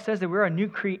 Paul says that we're a new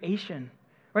creation,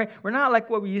 right? We're not like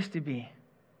what we used to be.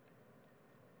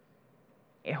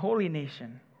 A holy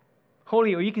nation.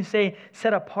 Holy, or you can say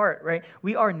set apart, right?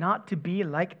 We are not to be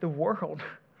like the world.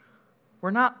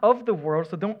 We're not of the world,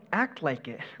 so don't act like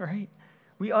it, right?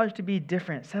 We are to be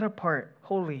different, set apart,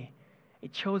 holy, a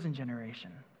chosen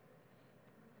generation.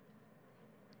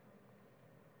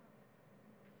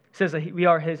 It says that we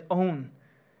are his own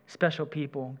special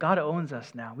people. God owns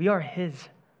us now. We are his.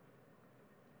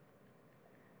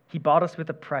 He bought us with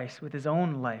a price, with his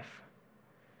own life.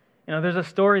 You know, there's a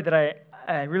story that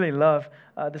I really love.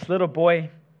 This little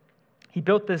boy, he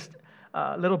built this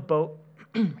little boat.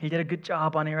 He did a good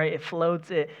job on it, right? It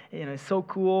floats. It's so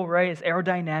cool, right? It's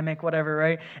aerodynamic, whatever,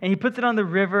 right? And he puts it on the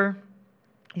river.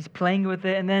 He's playing with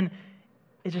it, and then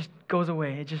it just goes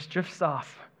away. It just drifts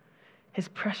off. His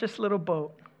precious little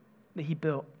boat that he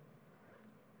built.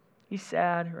 He's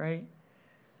sad, right?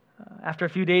 After a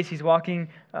few days, he's walking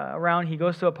around. He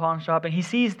goes to a pawn shop, and he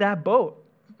sees that boat.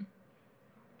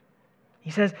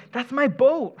 He says, "That's my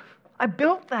boat. I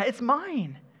built that. It's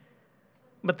mine."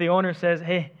 But the owner says,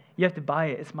 "Hey, you have to buy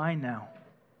it. It's mine now."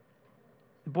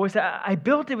 The boy said, I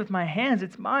built it with my hands.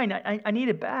 It's mine. I need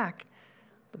it back."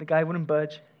 But the guy wouldn't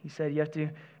budge. He said, "You have to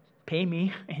pay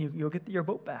me, and you'll get your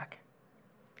boat back."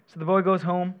 So the boy goes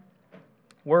home,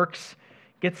 works,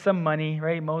 gets some money,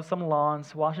 right? Mows some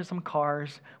lawns, washes some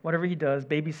cars, whatever he does,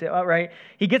 babysit, all right?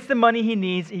 He gets the money he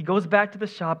needs. He goes back to the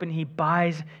shop and he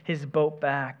buys his boat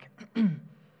back,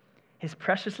 his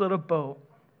precious little boat.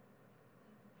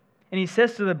 And he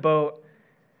says to the boat,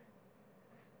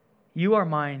 "You are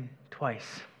mine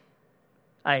twice.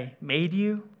 I made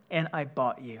you and I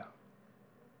bought you."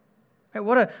 Right?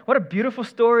 What a beautiful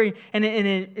story, and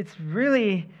it's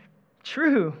really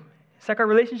true. It's like our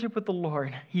relationship with the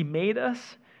Lord. He made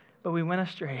us, but we went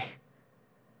astray.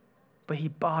 But he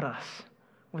bought us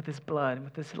with his blood,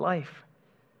 with his life.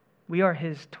 We are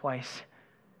his twice.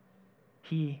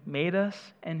 He made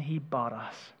us and he bought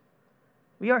us.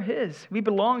 We are his. We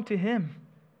belong to him.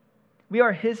 We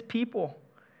are his people.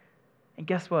 And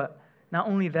guess what? Not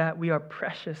only that, we are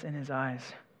precious in his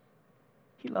eyes.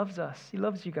 He loves us. He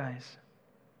loves you guys.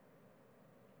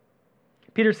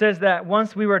 Peter says that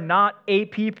once we were not a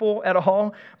people at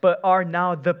all, but are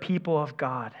now the people of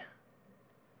God.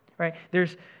 Right?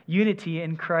 There's unity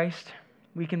in Christ.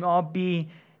 We can all be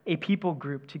a people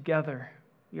group together.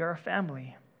 We are a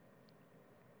family.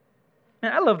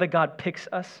 And I love that God picks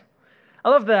us. I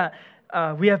love that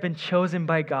we have been chosen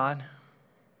by God.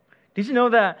 Did you know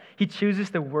that he chooses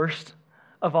the worst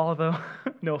of all, though?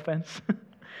 No offense.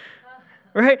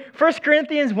 Right? 1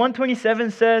 Corinthians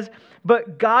 1:27 says,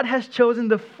 "But God has chosen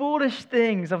the foolish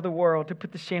things of the world to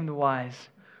put to shame the wise.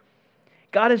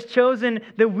 God has chosen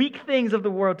the weak things of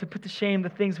the world to put to shame the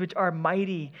things which are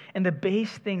mighty, and the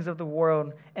base things of the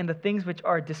world, and the things which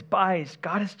are despised.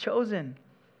 God has chosen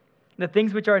the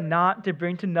things which are not to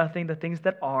bring to nothing the things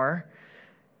that are,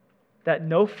 that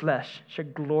no flesh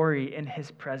should glory in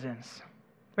his presence."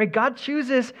 Right? God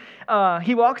chooses,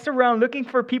 he walks around looking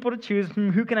for people to choose.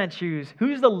 Who can I choose?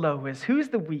 Who's the lowest? Who's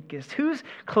the weakest? Who's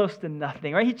close to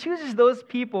nothing? Right? He chooses those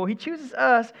people. He chooses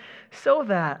us so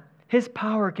that his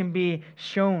power can be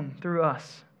shown through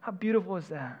us. How beautiful is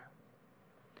that?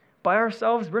 By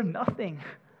ourselves, we're nothing.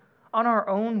 On our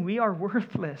own, we are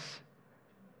worthless.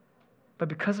 But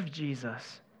because of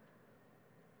Jesus,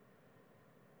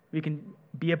 we can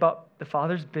be about the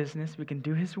Father's business. We can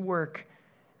do his work.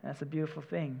 That's a beautiful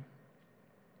thing.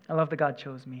 I love that God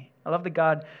chose me. I love that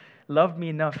God loved me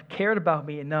enough, cared about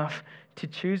me enough to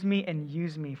choose me and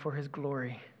use me for his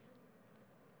glory.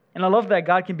 And I love that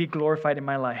God can be glorified in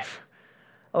my life.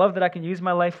 I love that I can use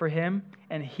my life for him,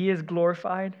 and he is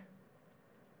glorified,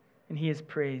 and he is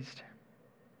praised.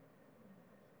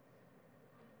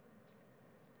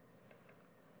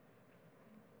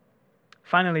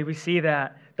 Finally, we see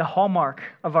that the hallmark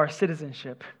of our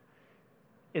citizenship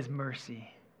is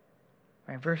mercy.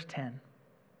 Right, verse 10.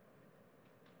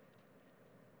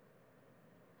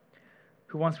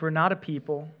 "Who once were not a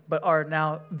people, but are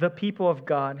now the people of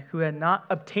God, who had not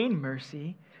obtained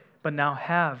mercy, but now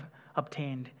have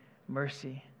obtained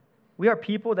mercy." We are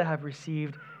people that have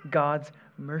received God's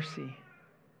mercy.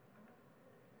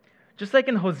 Just like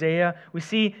in Hosea, we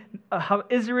see how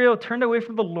Israel turned away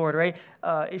from the Lord, right?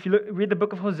 If you read the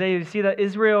book of Hosea, you see that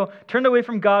Israel turned away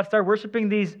from God, started worshiping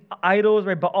these idols,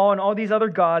 right? Baal and all these other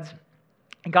gods.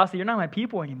 And God said, "You're not my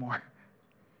people anymore."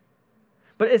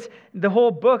 But it's the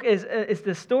whole book is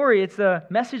the story. It's the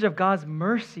message of God's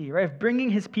mercy, right? Of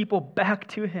bringing his people back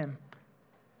to him.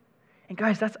 And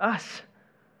guys, that's us.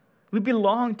 We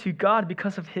belong to God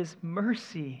because of his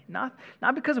mercy, not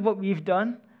because of what we've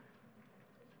done.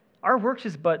 Our works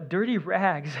is but dirty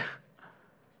rags.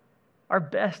 Our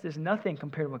best is nothing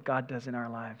compared to what God does in our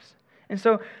lives. And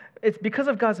so it's because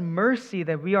of God's mercy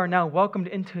that we are now welcomed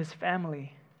into his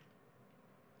family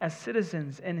as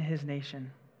citizens in his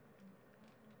nation.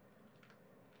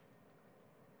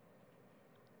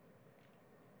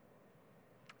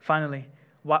 Finally,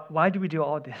 why do we do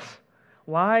all this?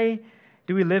 Why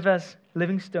do we live as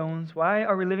living stones? Why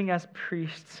are we living as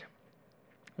priests?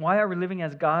 Why are we living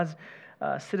as God's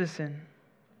citizen?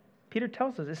 Peter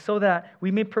tells us it's so that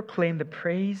we may proclaim the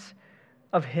praise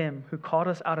of him who called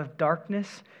us out of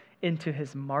darkness into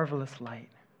his marvelous light.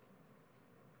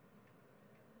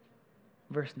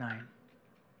 Verse 9.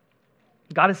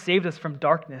 God has saved us from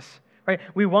darkness, right?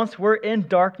 We once were in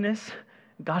darkness.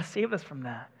 God saved us from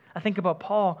that. I think about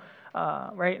Paul,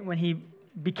 right? When he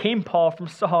became Paul from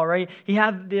Saul, right? He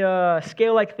had the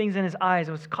scale-like things in his eyes.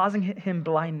 It was causing him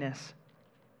blindness.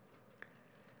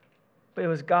 But it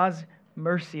was God's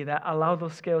mercy that allowed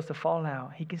those scales to fall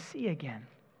out. He can see again.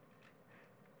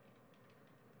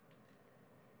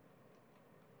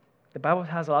 The Bible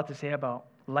has a lot to say about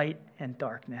light and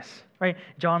darkness, right?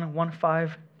 John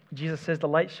 1:5, Jesus says, "The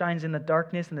light shines in the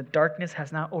darkness, and the darkness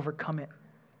has not overcome it."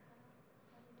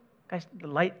 Guys, the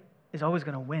light is always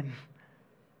going to win.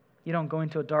 You don't go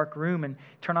into a dark room and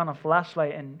turn on a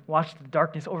flashlight and watch the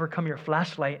darkness overcome your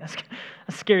flashlight. That's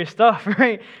scary stuff,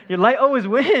 right? Your light always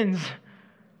wins.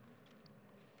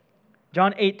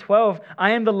 John 8:12,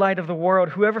 I am the light of the world.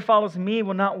 Whoever follows me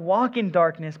will not walk in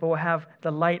darkness, but will have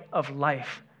the light of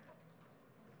life.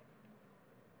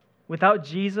 Without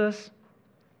Jesus,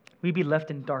 we'd be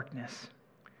left in darkness,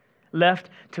 left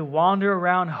to wander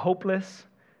around hopeless.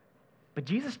 But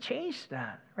Jesus changed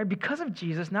that, right? Because of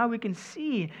Jesus, now we can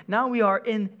see. Now we are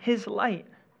in his light.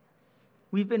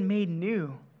 We've been made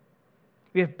new.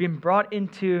 We have been brought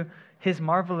into his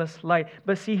marvelous light.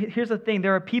 But see, here's the thing.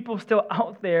 There are people still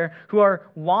out there who are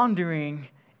wandering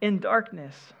in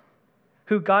darkness,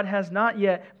 who God has not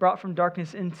yet brought from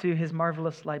darkness into his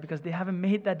marvelous light because they haven't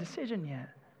made that decision yet.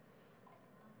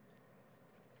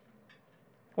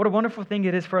 What a wonderful thing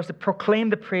it is for us to proclaim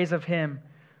the praise of him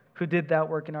who did that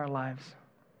work in our lives.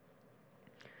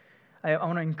 I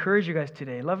want to encourage you guys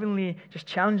today, lovingly just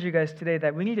challenge you guys today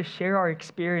that we need to share our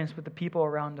experience with the people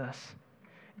around us.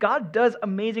 God does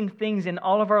amazing things in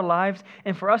all of our lives,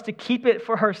 and for us to keep it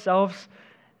for ourselves,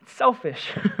 it's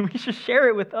selfish. We should share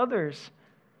it with others.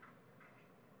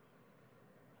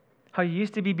 How you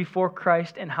used to be before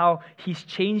Christ and how he's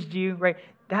changed you, right?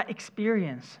 That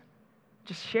experience,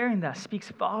 just sharing that speaks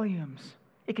volumes.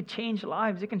 It could change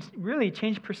lives. It can really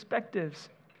change perspectives.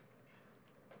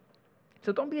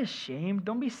 So don't be ashamed.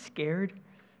 Don't be scared.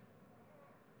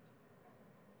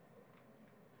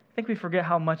 I think we forget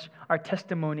how much our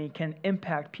testimony can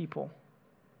impact people.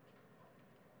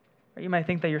 You might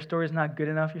think that your story is not good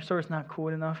enough. Your story is not cool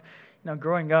enough.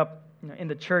 Growing up in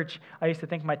the church, I used to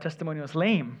think my testimony was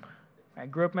lame. I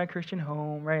grew up in a Christian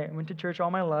home, right? I went to church all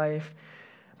my life.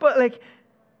 But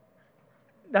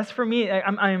that's for me.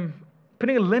 I'm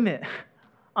putting a limit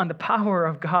on the power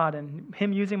of God and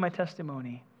him using my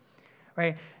testimony,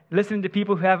 right? Listening to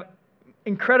people who have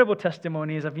incredible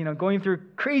testimonies of, going through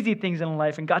crazy things in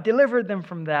life and God delivered them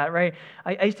from that, right?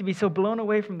 I used to be so blown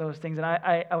away from those things, and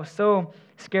I was so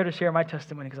scared to share my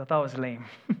testimony because I thought it was lame.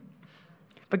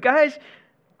 But guys,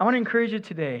 I want to encourage you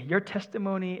today. Your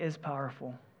testimony is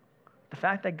powerful. The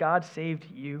fact that God saved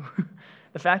you,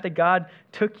 the fact that God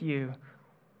took you,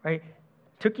 right?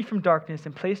 Took you from darkness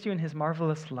and placed you in his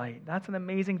marvelous light. That's an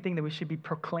amazing thing that we should be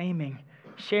proclaiming,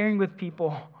 sharing with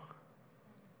people.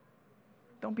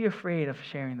 Don't be afraid of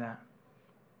sharing that.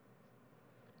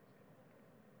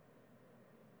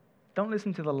 Don't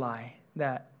listen to the lie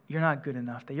that you're not good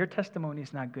enough, that your testimony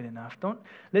is not good enough. Don't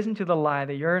listen to the lie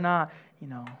that you're not,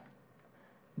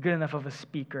 good enough of a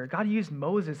speaker. God used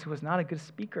Moses, who was not a good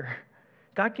speaker.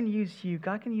 God can use you.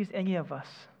 God can use any of us.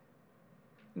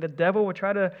 The devil will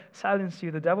try to silence you.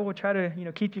 The devil will try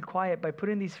to, keep you quiet by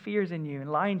putting these fears in you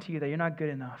and lying to you that you're not good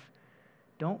enough.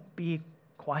 Don't be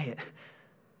quiet.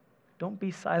 Don't be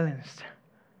silenced.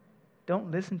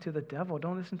 Don't listen to the devil.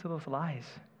 Don't listen to those lies.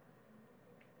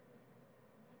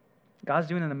 God's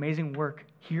doing an amazing work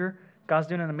here. God's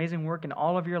doing an amazing work in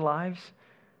all of your lives.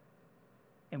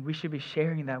 And we should be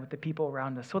sharing that with the people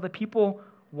around us so that people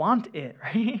want it,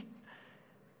 right?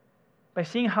 By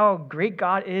seeing how great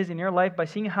God is in your life, by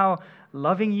seeing how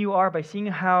loving you are, by seeing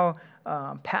how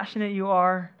passionate you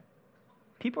are,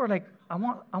 people are like, I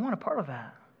want a part of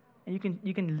that. And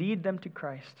you can lead them to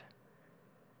Christ.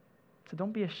 So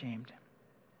don't be ashamed.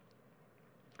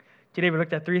 Today we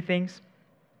looked at 3 things.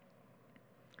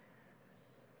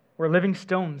 We're living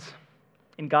stones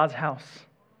in God's house.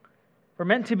 We're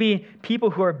meant to be people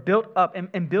who are built up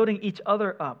and building each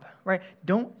other up, right?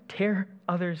 Don't tear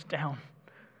others down.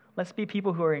 Let's be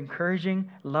people who are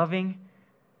encouraging, loving,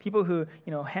 people who,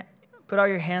 put out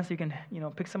your hands so you can,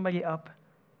 pick somebody up.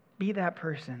 Be that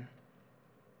person.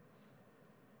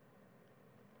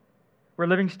 We're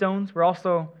living stones. We're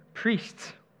also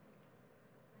priests,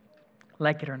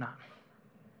 like it or not.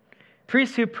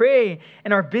 Priests who pray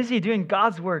and are busy doing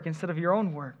God's work instead of your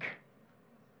own work.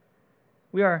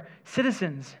 We are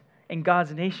citizens in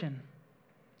God's nation.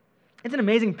 It's an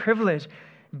amazing privilege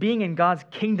being in God's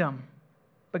kingdom.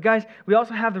 But guys, we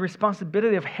also have the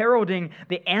responsibility of heralding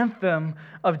the anthem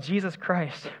of Jesus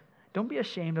Christ. Don't be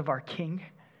ashamed of our King.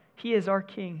 He is our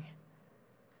King.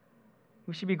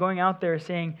 We should be going out there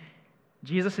saying,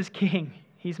 Jesus is King.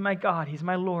 He's my God. He's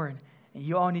my Lord. And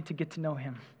you all need to get to know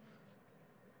him.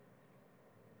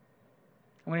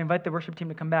 I want to invite the worship team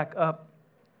to come back up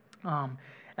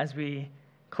as we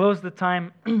close the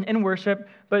time in worship.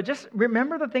 But just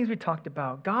remember the things we talked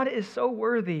about. God is so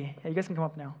worthy. Yeah, you guys can come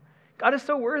up now. God is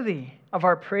so worthy of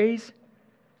our praise.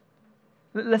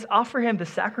 Let's offer him the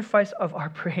sacrifice of our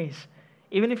praise.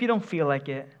 Even if you don't feel like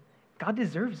it, God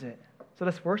deserves it. So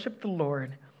let's worship the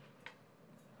Lord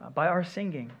by our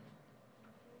singing.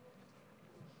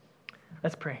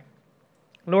 Let's pray.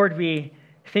 Lord, we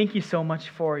thank you so much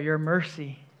for your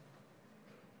mercy.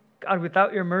 God,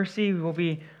 without your mercy, we will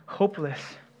be hopeless.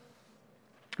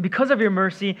 Because of your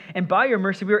mercy and by your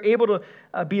mercy, we are able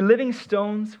to be living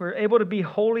stones. We're able to be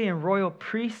holy and royal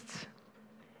priests.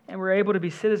 And we're able to be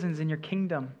citizens in your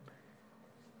kingdom.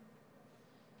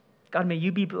 God, may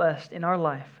you be blessed in our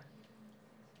life.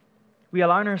 We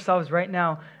align ourselves right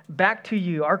now back to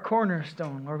you, our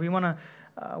cornerstone, Lord. We want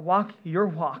to walk your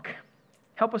walk.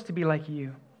 Help us to be like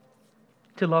you,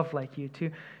 to love like you,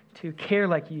 to care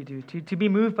like you do, to be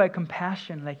moved by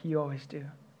compassion like you always do,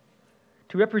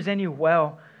 to represent you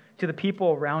well to the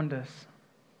people around us.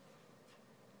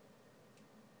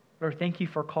 Lord, thank you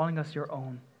for calling us your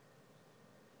own.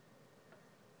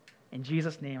 In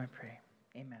Jesus' name I pray.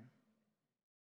 Amen.